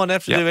 You don't want to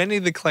have to do any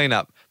of the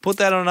cleanup. Put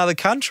that on another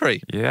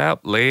country. Yep,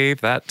 leave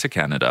that to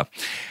Canada.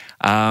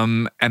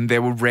 And there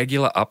were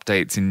regular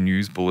updates in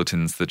news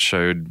bulletins that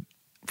showed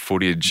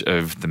footage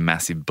of the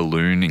massive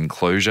balloon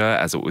enclosure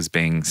as it was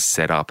being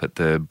set up at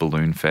the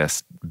Balloon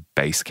Fest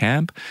base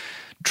camp.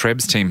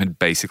 Treb's team had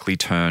basically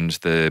turned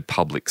the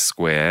public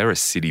square, a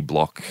city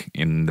block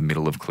in the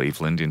middle of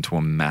Cleveland, into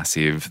a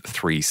massive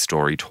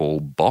 3-story tall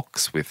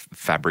box with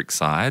fabric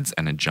sides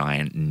and a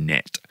giant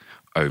net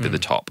over the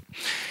top.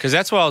 Because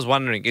that's what I was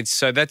wondering.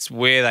 So that's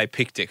where they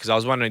picked it. Because I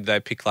was wondering, do they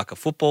pick like a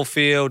football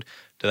field?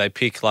 Do they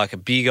pick like a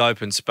big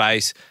open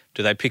space?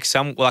 Do they pick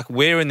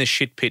where in the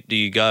shit pit do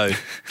you go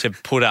to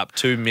put up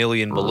 2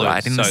 million balloons?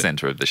 Right in the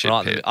centre of the shit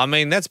pit. I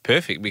mean, that's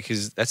perfect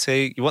because that's how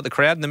you want the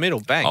crowd in the middle.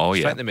 Bang,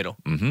 straight in the middle.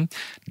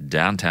 Mm-hmm.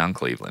 Downtown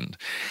Cleveland.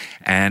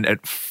 And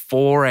at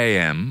 4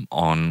 a.m.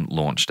 on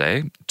launch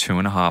day,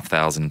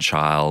 2,500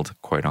 child,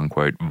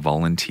 quote-unquote,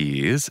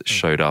 volunteers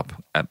showed up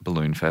at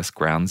Balloon Fest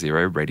Ground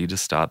Zero ready to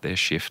start their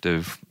shift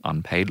of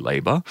unpaid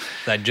labour.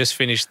 They'd just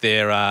finished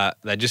their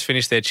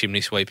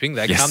chimney sweeping.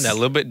 They come, they're a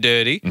little bit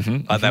dirty.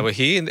 They were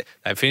here, and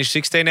they finished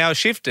 16-hour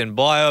shift, and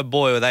boy, oh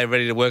boy, were they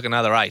ready to work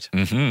another 8.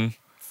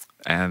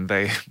 And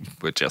they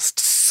were just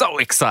so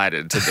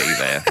excited to be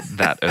there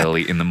that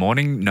early in the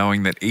morning,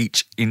 knowing that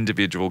each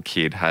individual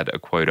kid had a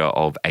quota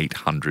of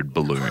 800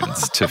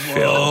 balloons to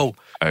fill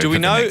over the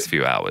next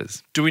few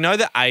hours. Do we know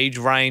the age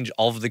range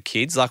of the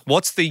kids? Like,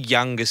 what's the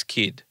youngest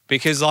kid?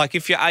 Because, like,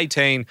 if you're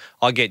 18,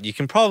 I get you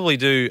can probably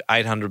do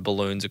 800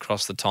 balloons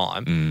across the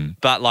time.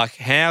 But, like,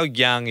 how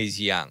young is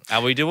young?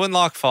 Are we doing,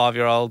 like,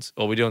 5-year-olds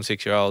or are we doing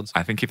 6-year-olds?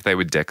 I think if they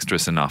were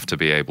dexterous enough to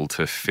be able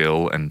to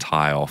fill and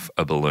tie off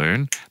a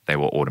balloon, they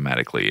were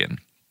automatically in.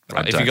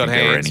 Right. If you got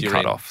hands, there were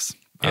any cut-offs.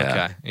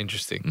 Okay,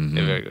 interesting.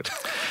 Yeah, very good.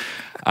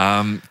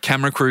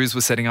 Camera crews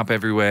were setting up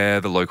everywhere.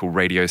 The local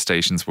radio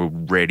stations were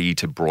ready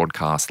to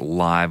broadcast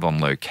live on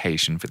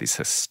location for this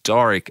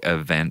historic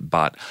event.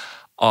 But,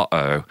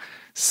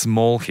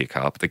 small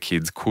hiccup, the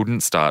kids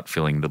couldn't start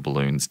filling the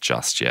balloons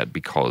just yet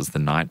because the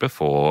night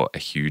before a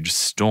huge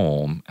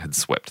storm had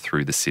swept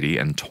through the city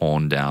and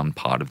torn down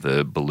part of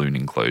the balloon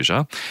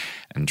enclosure.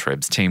 And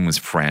Treb's team was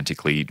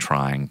frantically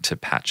trying to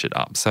patch it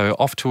up. So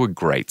off to a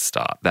great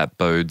start. That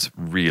bodes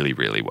really,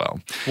 really well.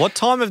 What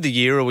time of the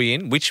year are we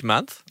in? Which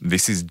month?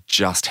 This is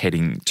just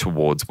heading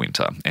towards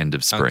winter, end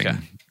of spring. Okay,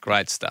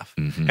 great stuff.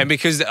 And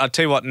because I'll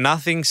tell you what,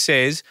 nothing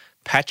says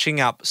patching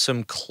up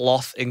some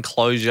cloth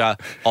enclosure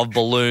of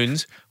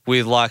balloons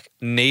with like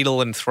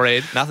needle and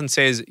thread. Nothing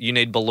says you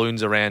need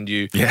balloons around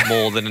you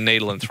more than a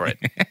needle and thread.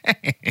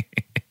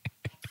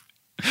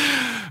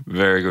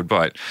 Very good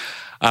point.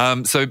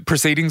 So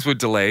proceedings were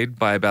delayed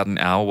by about an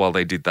hour while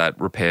they did that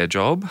repair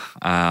job.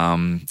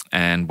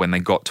 And when they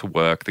got to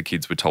work, the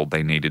kids were told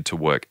they needed to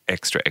work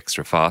extra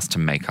fast to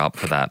make up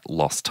for that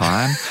lost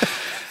time.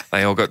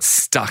 They all got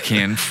stuck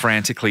in,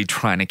 frantically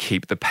trying to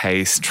keep the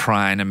pace,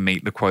 trying to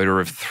meet the quota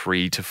of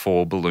 3 to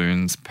 4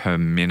 balloons per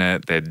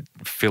minute. They'd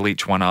fill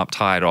each one up,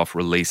 tie it off,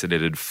 release it.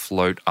 It'd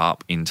float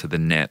up into the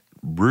net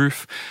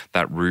roof.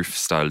 That roof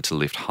started to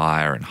lift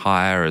higher and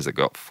higher as it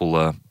got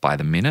fuller by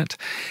the minute.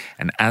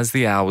 And as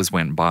the hours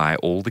went by,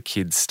 all the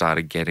kids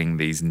started getting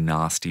these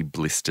nasty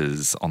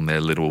blisters on their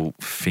little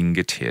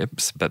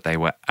fingertips, but they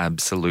were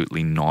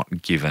absolutely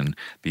not given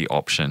the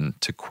option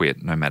to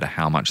quit, no matter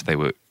how much they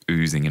were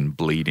oozing and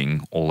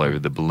bleeding all over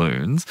the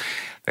balloons.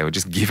 They were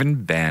just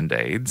given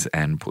Band-Aids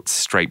and put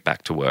straight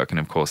back to work. And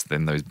of course,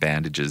 then those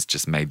bandages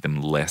just made them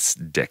less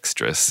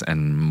dexterous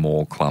and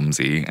more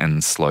clumsy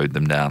and slowed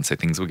them down. So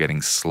things were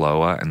getting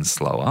slower and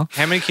slower.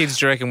 How many kids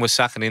do you reckon were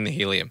sucking in the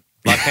helium?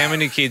 Like how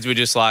many kids were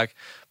just like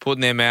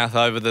putting their mouth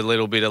over the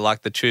little bit of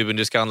like the tube and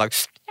just going like,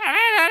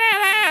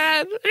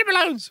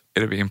 balloons?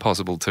 It'd be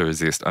impossible to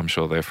resist. I'm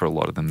sure there for a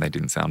lot of them, they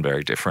didn't sound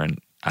very different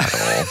at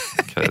all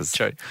because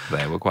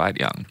they were quite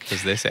young.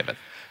 Because they're 7.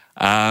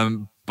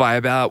 By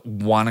about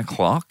 1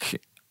 o'clock,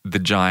 the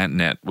giant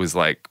net was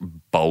like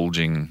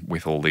bulging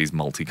with all these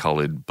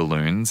multicolored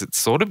balloons. It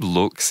sort of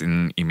looks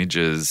in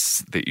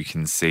images that you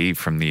can see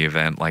from the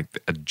event like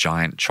a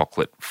giant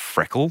chocolate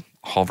freckle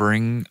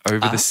hovering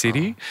over the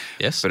city.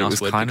 Yes, but nice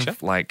it was kind picture.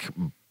 of like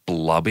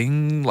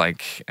blubbing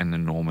like an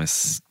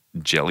enormous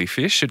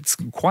jellyfish. It's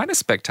quite a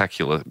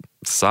spectacular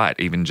sight,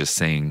 even just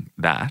seeing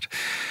that.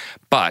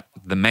 But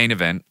the main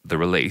event, the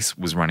release,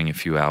 was running a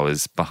few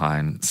hours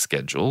behind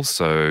schedule.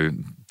 So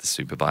the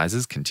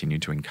supervisors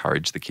continued to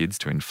encourage the kids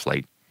to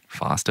inflate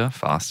faster.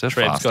 Trev's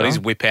got his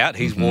whip out.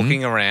 He's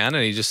walking around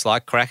and he's just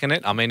like cracking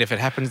it. I mean, if it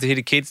happens to hit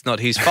a kid, it's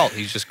not his fault.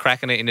 He's just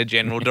cracking it in a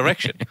general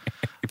direction.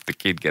 If the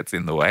kid gets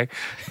in the way,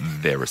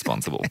 they're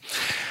responsible.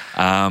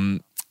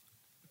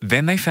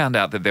 Then they found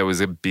out that there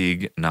was a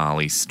big,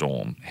 gnarly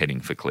storm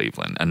heading for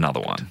Cleveland. Another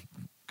one.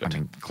 I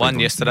mean, One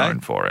Cleveland's yesterday? known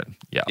for it.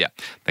 Yeah. Yeah.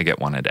 They get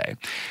one a day.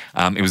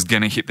 It was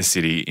going to hit the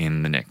city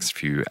in the next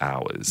few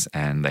hours,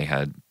 and they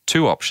had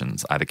 2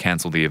 options: either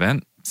cancel the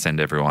event, send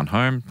everyone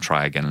home,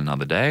 try again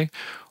another day,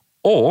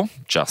 or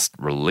just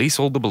release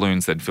all the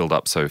balloons they'd filled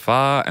up so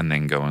far and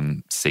then go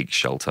and seek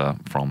shelter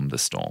from the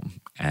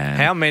storm. And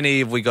How many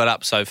have we got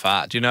up so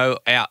far? Do you know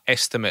our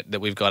estimate that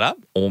we've got up?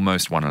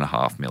 almost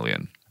 1.5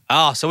 million.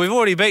 Oh, so we've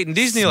already beaten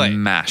Disneyland.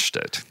 Smashed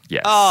it.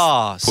 Yes.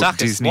 Oh, Put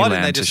suckers. Why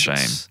didn't they Disneyland to just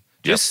shame.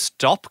 Just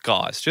stop,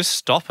 guys. Just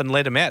stop and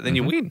let them out. Then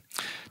you win.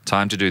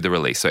 Time to do the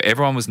release. So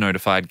everyone was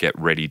notified, get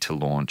ready to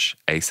launch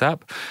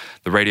ASAP.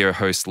 The radio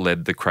host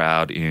led the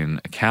crowd in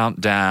a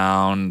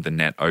countdown. The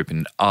net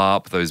opened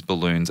up. Those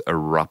balloons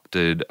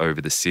erupted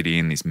over the city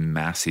in this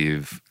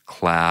massive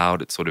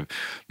cloud. It sort of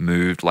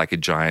moved like a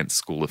giant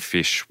school of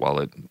fish while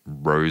it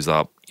rose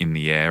up in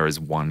the air as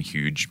one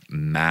huge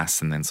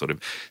mass and then sort of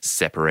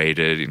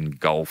separated,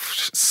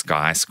 engulfed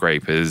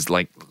skyscrapers.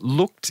 Like,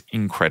 looked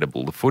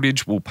incredible. The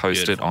footage, we'll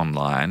post it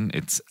online.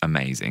 It's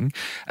amazing.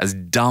 As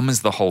dumb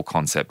as the whole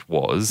concept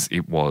was,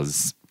 it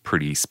was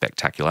pretty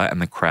spectacular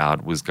and the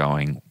crowd was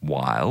going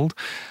wild.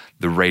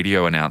 The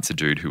radio announcer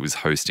dude who was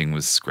hosting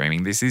was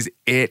screaming, "This is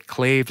it,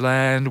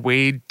 Cleveland.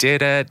 We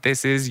did it.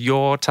 This is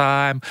your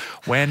time.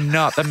 We're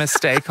not the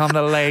mistake on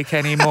the lake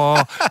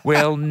anymore.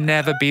 We'll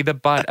never be the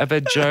butt of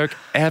a joke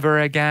ever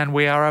again.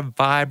 We are a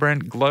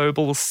vibrant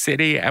global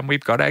city and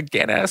we've got a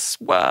Guinness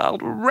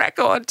World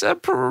Record to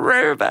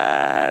prove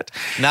it."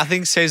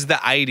 Nothing says the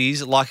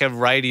 80s like a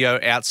radio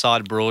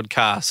outside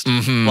broadcast.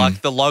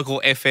 Like the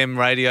local FM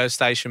radio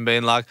station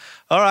being like,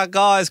 "All right,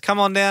 guys,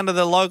 come on down to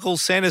the local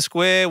centre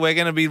square. We're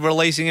going to be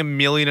releasing 1.5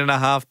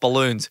 million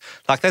balloons."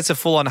 Like, that's a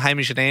full-on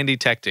Hamish and Andy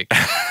tactic.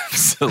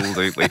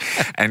 Absolutely.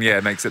 And yeah,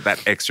 it makes it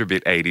that extra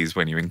bit 80s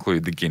when you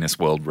include the Guinness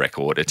World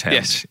Record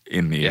attempt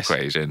in the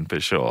equation, for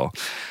sure.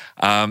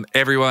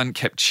 Everyone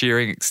kept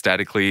cheering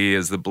ecstatically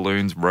as the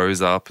balloons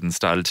rose up and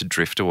started to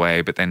drift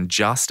away. But then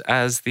just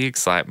as the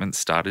excitement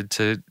started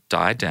to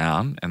die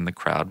down and the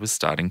crowd was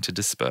starting to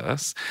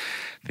disperse,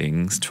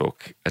 things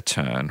took a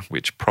turn,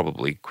 which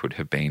probably could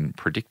have been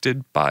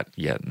predicted, but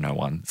yet no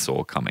one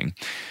saw coming.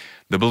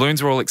 The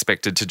balloons were all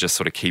expected to just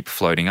sort of keep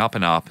floating up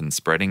and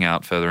spreading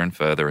out further and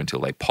further until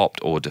they popped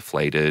or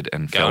deflated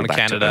and fell Going to back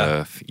Canada. to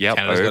Earth. Yep,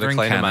 Canada's gotta over in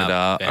clean them Canada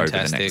up. over the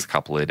Fantastic. next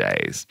couple of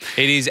days.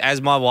 It is,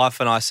 as my wife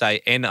and I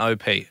say,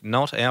 NOP,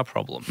 not our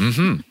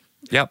problem.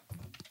 Yep,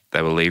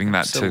 they were leaving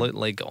that to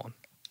Absolutely gone.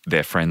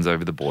 their friends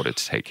over the border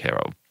to take care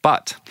of.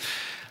 But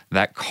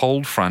that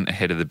cold front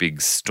ahead of the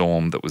big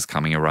storm that was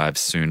coming arrived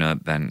sooner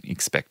than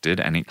expected,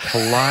 and it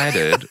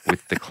collided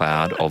with the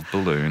cloud of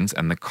balloons,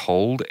 and the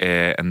cold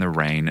air and the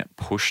rain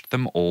pushed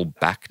them all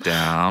back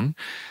down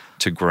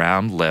to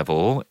ground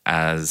level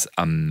as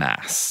a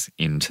mass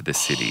into the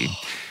city.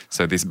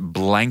 So this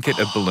blanket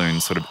of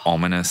balloons sort of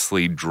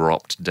ominously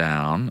dropped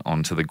down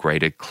onto the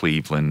greater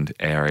Cleveland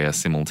area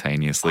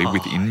simultaneously.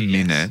 Within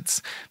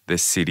minutes, the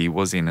city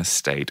was in a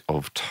state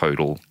of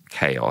total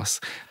chaos.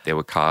 There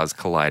were cars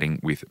colliding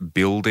with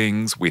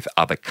buildings, with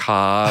other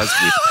cars,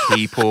 with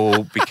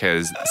people,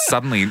 because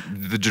suddenly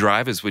the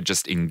drivers were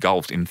just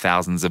engulfed in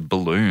thousands of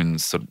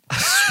balloons sort of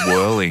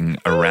swirling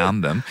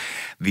around them.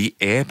 The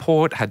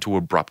airport had to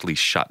abruptly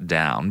shut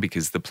down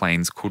because the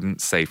planes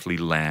couldn't safely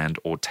land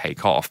or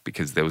take off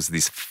because there was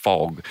this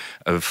fog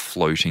of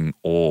floating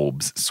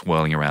orbs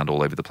swirling around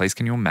all over the place.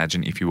 Can you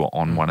imagine if you were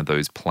on one of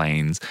those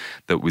planes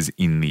that was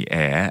in the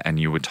air and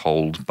you were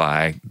told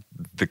by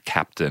the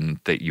captain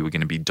that you were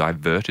going to be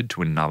diverted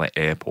to another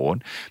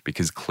airport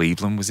because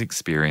Cleveland was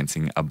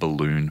experiencing a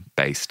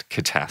balloon-based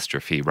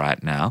catastrophe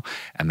right now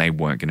and they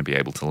weren't going to be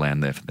able to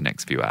land there for the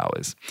next few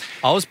hours?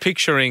 I was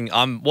picturing,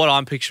 what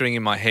I'm picturing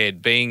in my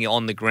head being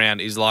on the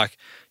ground is like,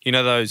 you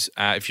know those,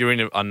 if you're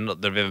in, I'm not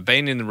that I've ever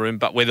been in the room,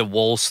 but where the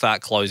walls start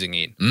closing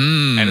in.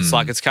 And it's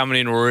like it's coming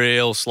in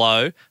real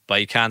slow,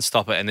 but you can't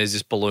stop it. And there's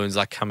just balloons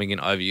like coming in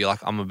over you. Like,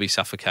 I'm going to be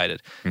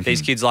suffocated.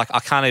 These kids like, I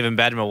can't even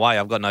bat them away.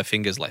 I've got no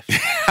fingers left.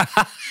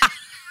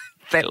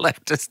 They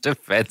left us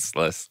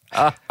defenseless.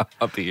 The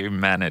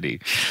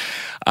humanity.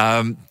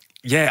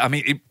 Yeah, I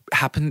mean, it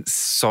happened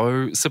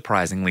so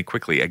surprisingly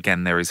quickly.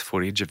 Again, there is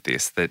footage of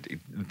this, that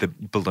the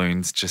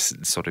balloons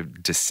just sort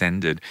of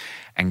descended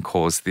and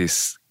caused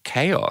this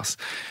chaos.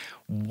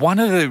 One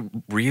of the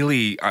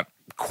really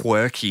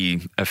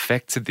quirky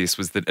effects of this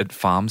was that at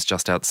farms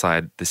just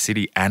outside the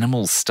city,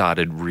 animals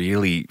started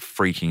really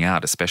freaking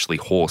out, especially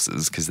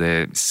horses, because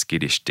they're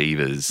skittish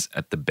divas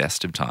at the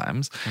best of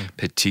times,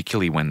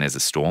 particularly when there's a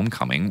storm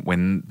coming.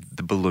 When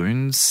the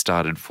balloons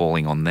started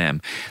falling on them,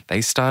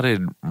 they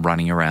started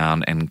running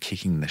around and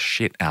kicking the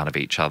shit out of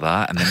each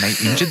other, and then they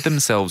injured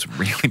themselves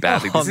really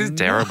badly. This is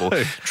terrible.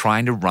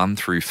 Trying to run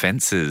through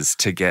fences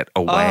to get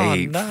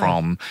away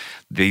from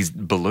these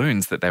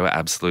balloons that they were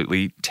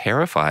absolutely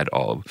terrified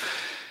of.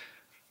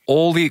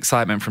 All the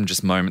excitement from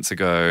just moments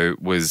ago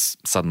was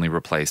suddenly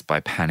replaced by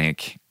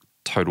panic,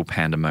 total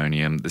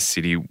pandemonium. The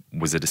city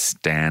was at a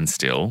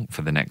standstill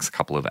for the next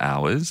couple of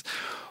hours.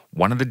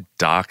 One of the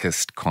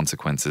darkest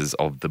consequences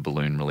of the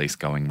balloon release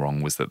going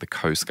wrong was that the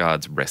Coast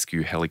Guard's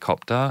rescue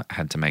helicopter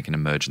had to make an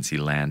emergency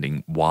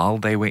landing while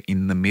they were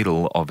in the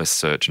middle of a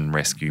search and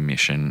rescue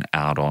mission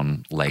out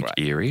on Lake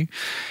Erie.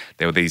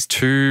 There were these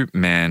two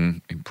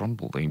men who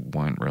probably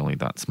weren't really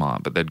that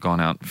smart, but they'd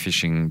gone out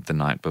fishing the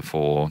night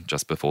before,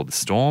 just before the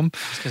storm.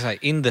 I was going to say,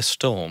 in the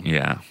storm.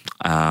 Yeah.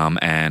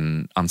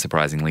 And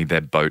unsurprisingly,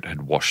 their boat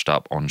had washed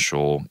up on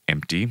shore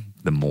empty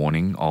the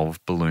morning of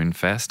Balloon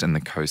Fest, and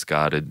the Coast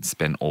Guard had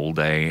spent all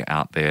day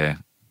out there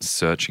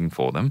searching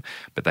for them,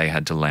 but they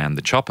had to land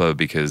the chopper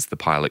because the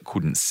pilot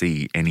couldn't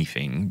see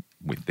anything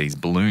with these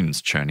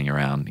balloons churning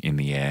around in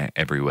the air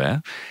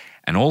everywhere.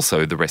 And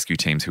also the rescue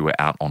teams who were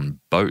out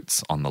on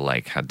boats on the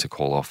lake had to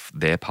call off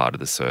their part of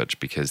the search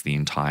because the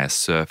entire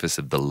surface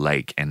of the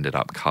lake ended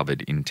up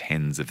covered in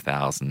tens of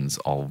thousands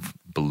of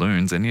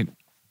balloons, and it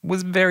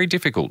was very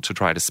difficult to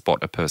try to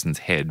spot a person's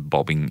head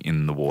bobbing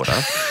in the water.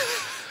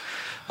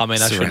 I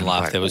mean, I shouldn't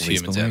laugh. There was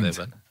humans out there,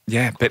 but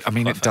yeah, but I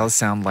mean, it does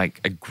sound like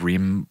a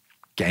grim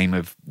game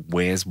of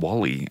Where's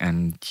Wally,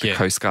 and the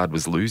Coast Guard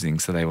was losing,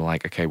 so they were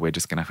like, okay, we're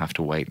just going to have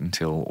to wait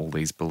until all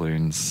these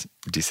balloons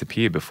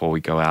disappear before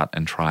we go out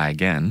and try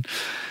again.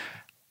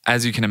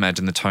 As you can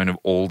imagine, the tone of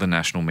all the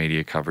national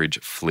media coverage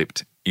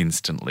flipped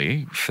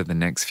instantly. For the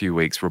next few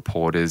weeks,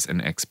 reporters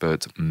and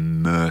experts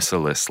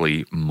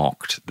mercilessly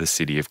mocked the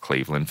city of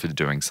Cleveland for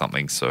doing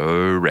something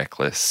so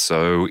reckless,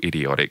 so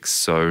idiotic,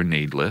 so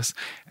needless,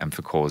 and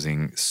for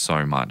causing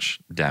so much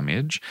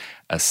damage,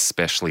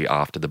 especially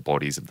after the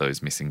bodies of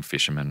those missing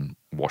fishermen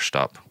washed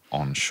up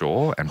on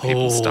shore, and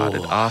people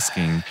started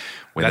asking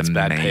whether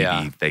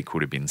maybe they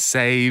could have been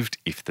saved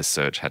if the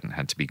search hadn't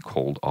had to be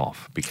called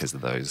off because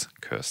of those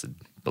cursed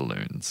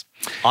balloons.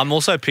 I'm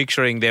also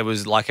picturing there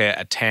was like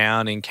a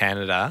town in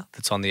Canada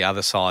that's on the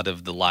other side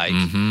of the lake,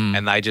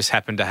 and they just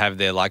happened to have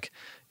their like,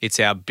 it's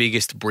our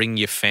biggest bring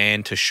your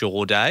fan to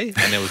shore day,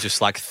 and there was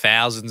just like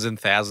thousands and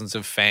thousands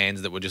of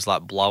fans that were just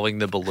like blowing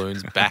the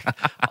balloons back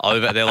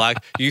over. They're like,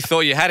 you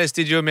thought you had us,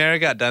 did you,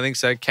 America? I don't think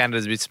so.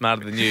 Canada's a bit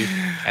smarter than you.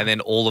 And then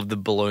all of the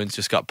balloons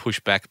just got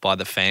pushed back by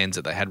the fans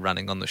that they had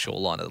running on the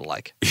shoreline of the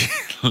lake.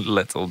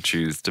 Let's all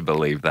choose to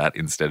believe that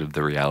instead of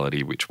the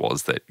reality, which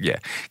was that,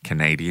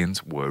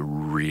 Canadians were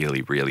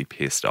really, really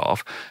pissed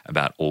off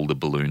about all the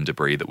balloon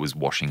debris that was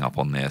washing up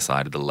on their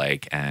side of the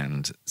lake,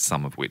 and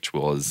some of which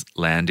was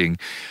landing.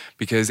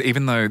 Because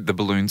even though the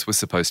balloons were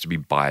supposed to be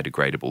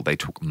biodegradable, they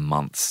took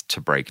months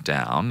to break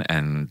down,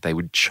 and they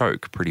would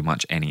choke pretty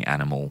much any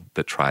animal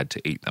that tried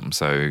to eat them.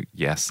 So,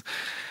 yes,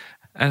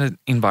 an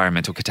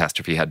environmental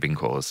catastrophe had been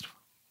caused.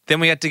 Then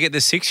we had to get the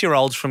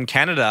 6-year-olds from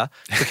Canada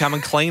to come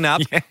and clean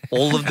up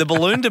all of the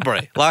balloon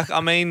debris. Like,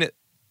 I mean,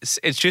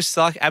 it's just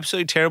like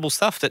absolutely terrible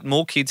stuff that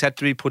more kids had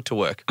to be put to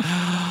work.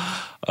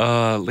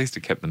 At least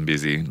it kept them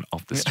busy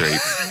off the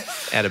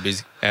streets. out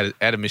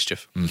of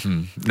mischief.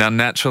 Now,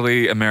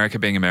 naturally, America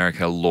being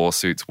America,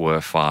 lawsuits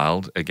were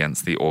filed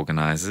against the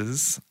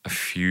organisers. A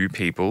few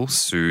people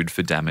sued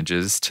for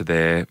damages to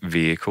their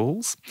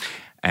vehicles.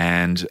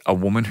 And a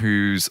woman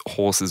whose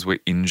horses were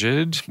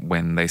injured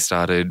when they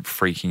started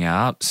freaking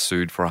out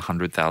sued for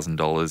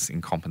 $100,000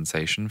 in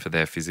compensation for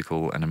their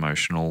physical and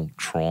emotional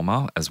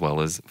trauma, as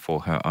well as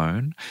for her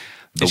own.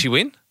 Did she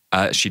win?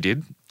 She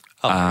did.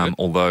 Oh,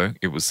 although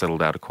it was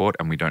settled out of court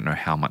and we don't know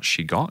how much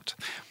she got.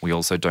 We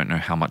also don't know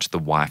how much the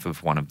wife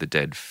of one of the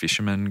dead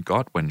fishermen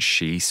got when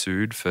she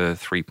sued for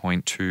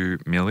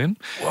 $3.2 million.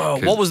 Whoa,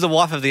 what was the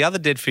wife of the other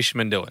dead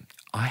fisherman doing?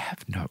 I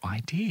have no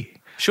idea.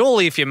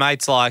 Surely if your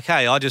mate's like,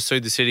 hey, I just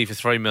sued the city for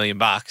 $3 million,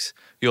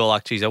 you're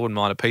like, geez, I wouldn't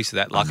mind a piece of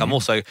that. Like, I'm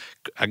also,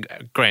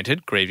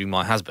 granted, grieving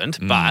my husband,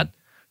 but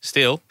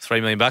still,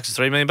 $3 million is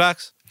 $3 million.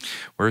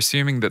 We're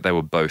assuming that they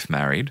were both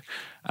married.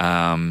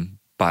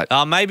 But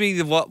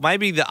maybe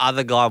the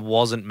other guy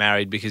wasn't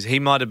married because he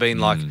might have been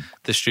like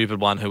the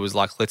stupid one who was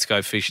like, let's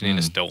go fishing in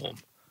a storm.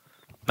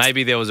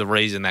 Maybe there was a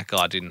reason that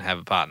guy didn't have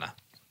a partner.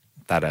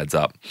 That adds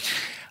up.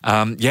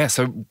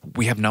 So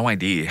we have no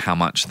idea how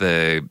much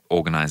the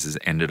organisers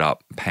ended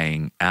up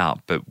paying out,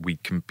 but we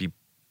can be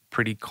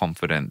pretty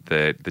confident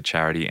that the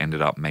charity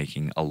ended up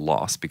making a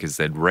loss because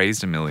they'd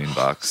raised $1 million,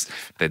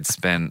 they'd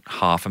spent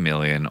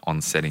 $500,000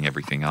 on setting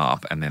everything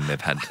up, and then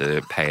they've had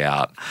to pay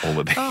out all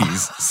of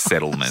these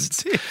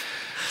settlements.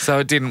 So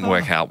it didn't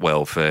work out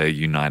well for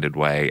United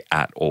Way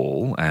at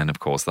all. And of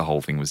course, the whole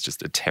thing was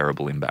just a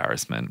terrible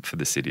embarrassment for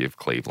the city of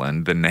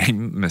Cleveland. The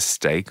name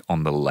Mistake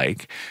on the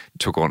Lake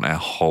took on a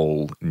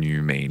whole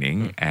new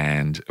meaning.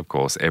 And of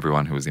course,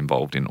 everyone who was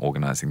involved in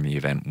organising the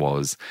event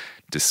was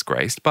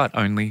disgraced, but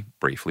only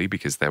briefly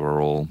because they were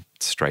all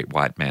straight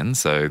white men.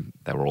 So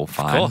they were all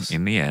fine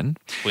in the end.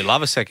 We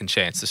love a second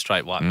chance, the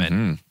straight white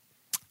men.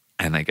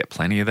 And they get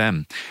plenty of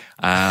them.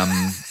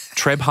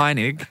 Treb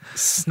Heinig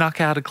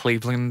snuck out of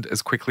Cleveland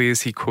as quickly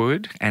as he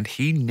could, and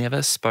he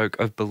never spoke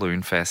of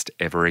Balloon Fest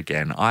ever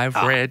again. I've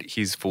read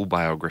his full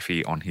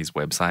biography on his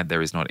website.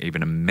 There is not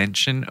even a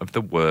mention of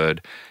the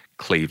word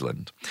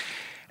Cleveland.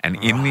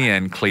 And in the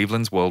end,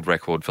 Cleveland's world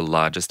record for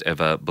largest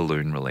ever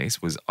balloon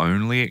release was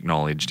only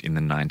acknowledged in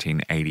the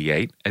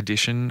 1988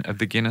 edition of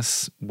the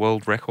Guinness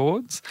World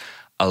Records,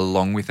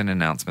 along with an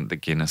announcement that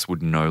Guinness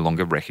would no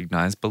longer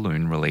recognise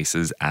balloon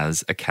releases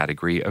as a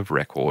category of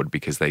record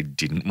because they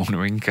didn't want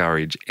to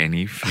encourage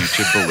any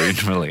future balloon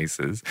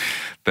releases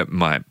that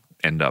might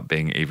end up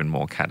being even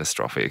more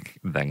catastrophic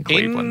than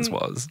Cleveland's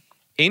was.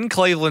 In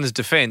Cleveland's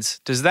defence,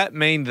 does that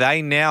mean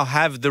they now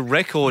have the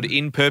record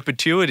in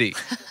perpetuity?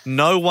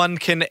 No one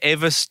can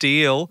ever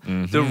steal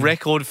the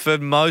record for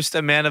most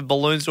amount of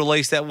balloons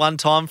released at one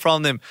time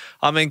from them.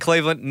 I mean,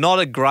 Cleveland, not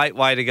a great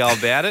way to go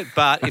about it,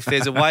 but if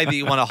there's a way that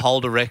you want to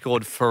hold a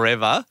record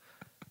forever,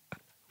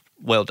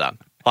 well done.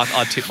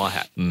 I tip my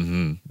hat.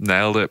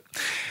 Nailed it.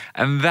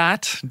 And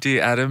that,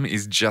 dear Adam,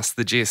 is just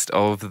the gist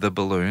of the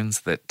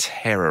balloons that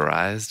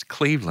terrorised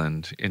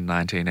Cleveland in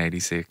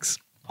 1986.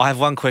 I have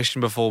one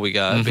question before we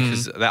go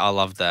because I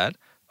love that.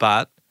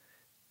 But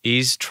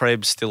is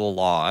Treb still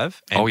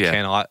alive?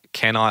 And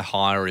can I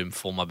hire him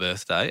for my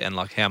birthday? And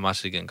like, how much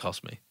is it going to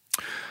cost me?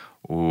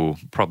 Ooh,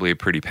 probably a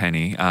pretty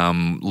penny.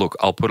 Look,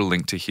 I'll put a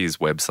link to his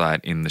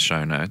website in the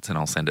show notes, and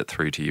I'll send it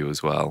through to you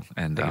as well.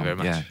 And Thank you very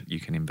much. Yeah, you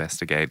can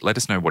investigate. Let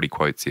us know what he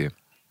quotes you.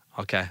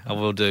 Okay, I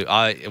will do.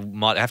 I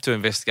might have to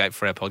investigate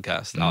for our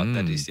podcast.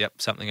 That is,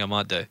 something I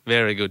might do.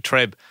 Very good.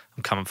 Treb,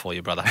 I'm coming for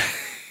you, brother.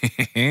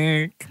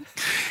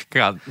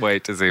 Can't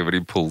wait to see what he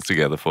pulls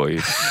together for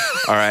you.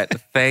 All right.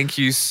 Thank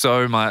you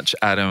so much,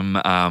 Adam.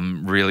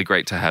 Really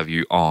great to have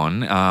you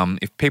on.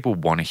 If people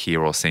want to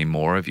hear or see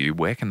more of you,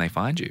 where can they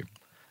find you?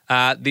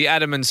 The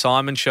Adam and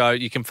Simon Show,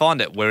 you can find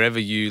it wherever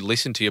you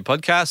listen to your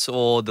podcasts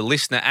or the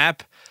Listener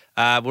app.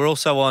 We're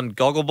also on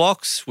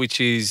Gogglebox,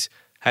 which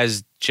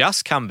has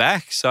just come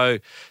back. So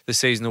the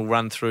season will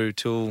run through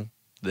till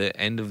the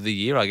end of the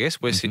year, I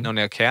guess. We're sitting on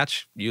our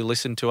couch. You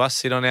listen to us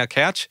sit on our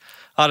couch.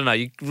 I don't know.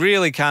 You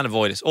really can't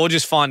avoid us. Or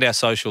just find our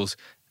socials,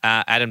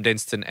 Adam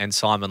Denston and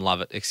Simon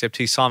Lovett, except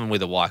he's Simon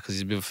with a Y because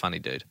he's a bit of a funny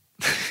dude.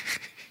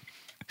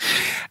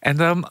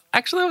 And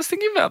actually, I was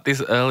thinking about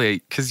this earlier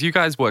because you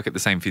guys work at the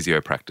same physio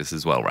practice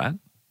as well, right?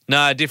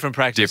 No, different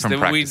practice. Different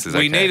practices,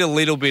 We need a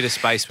little bit of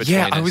space between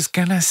us. Yeah, I was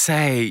going to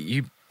say,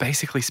 you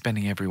basically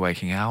spending every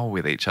waking hour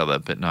with each other,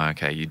 but no,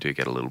 okay, you do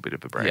get a little bit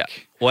of a break. Yeah.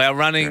 Well,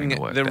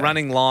 the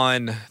running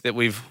line that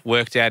we've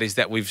worked out is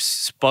that we've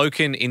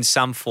spoken in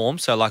some form.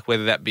 So like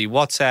whether that be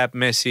WhatsApp,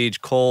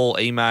 message, call,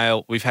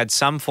 email, we've had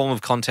some form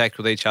of contact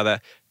with each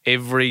other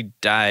every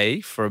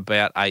day for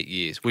about 8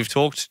 years. We've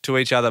talked to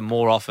each other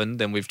more often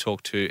than we've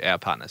talked to our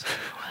partners.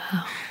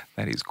 Wow.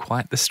 That is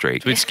quite the streak.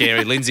 It's a bit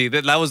scary, Lindsay.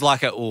 That was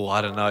like I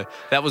don't know.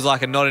 That was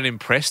like a not an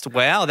impressed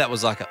wow. That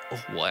was like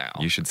wow.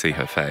 You should see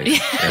her face.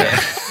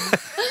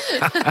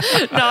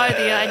 No,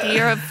 the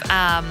idea of,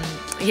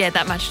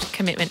 that much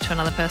commitment to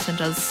another person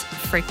does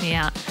freak me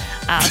out.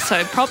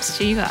 So props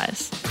to you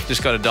guys.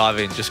 Just got to dive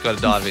in.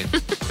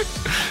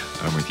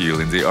 I'm with you,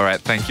 Lindsay. All right.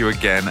 Thank you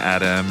again,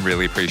 Adam.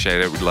 Really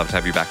appreciate it. We'd love to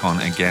have you back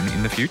on again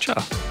in the future.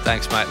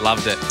 Thanks, mate.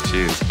 Loved it.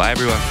 Cheers. Bye,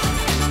 everyone.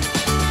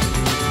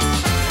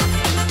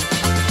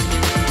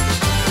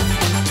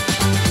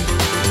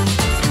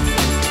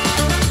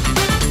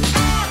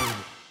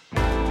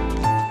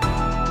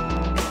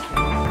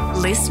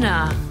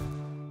 Listener.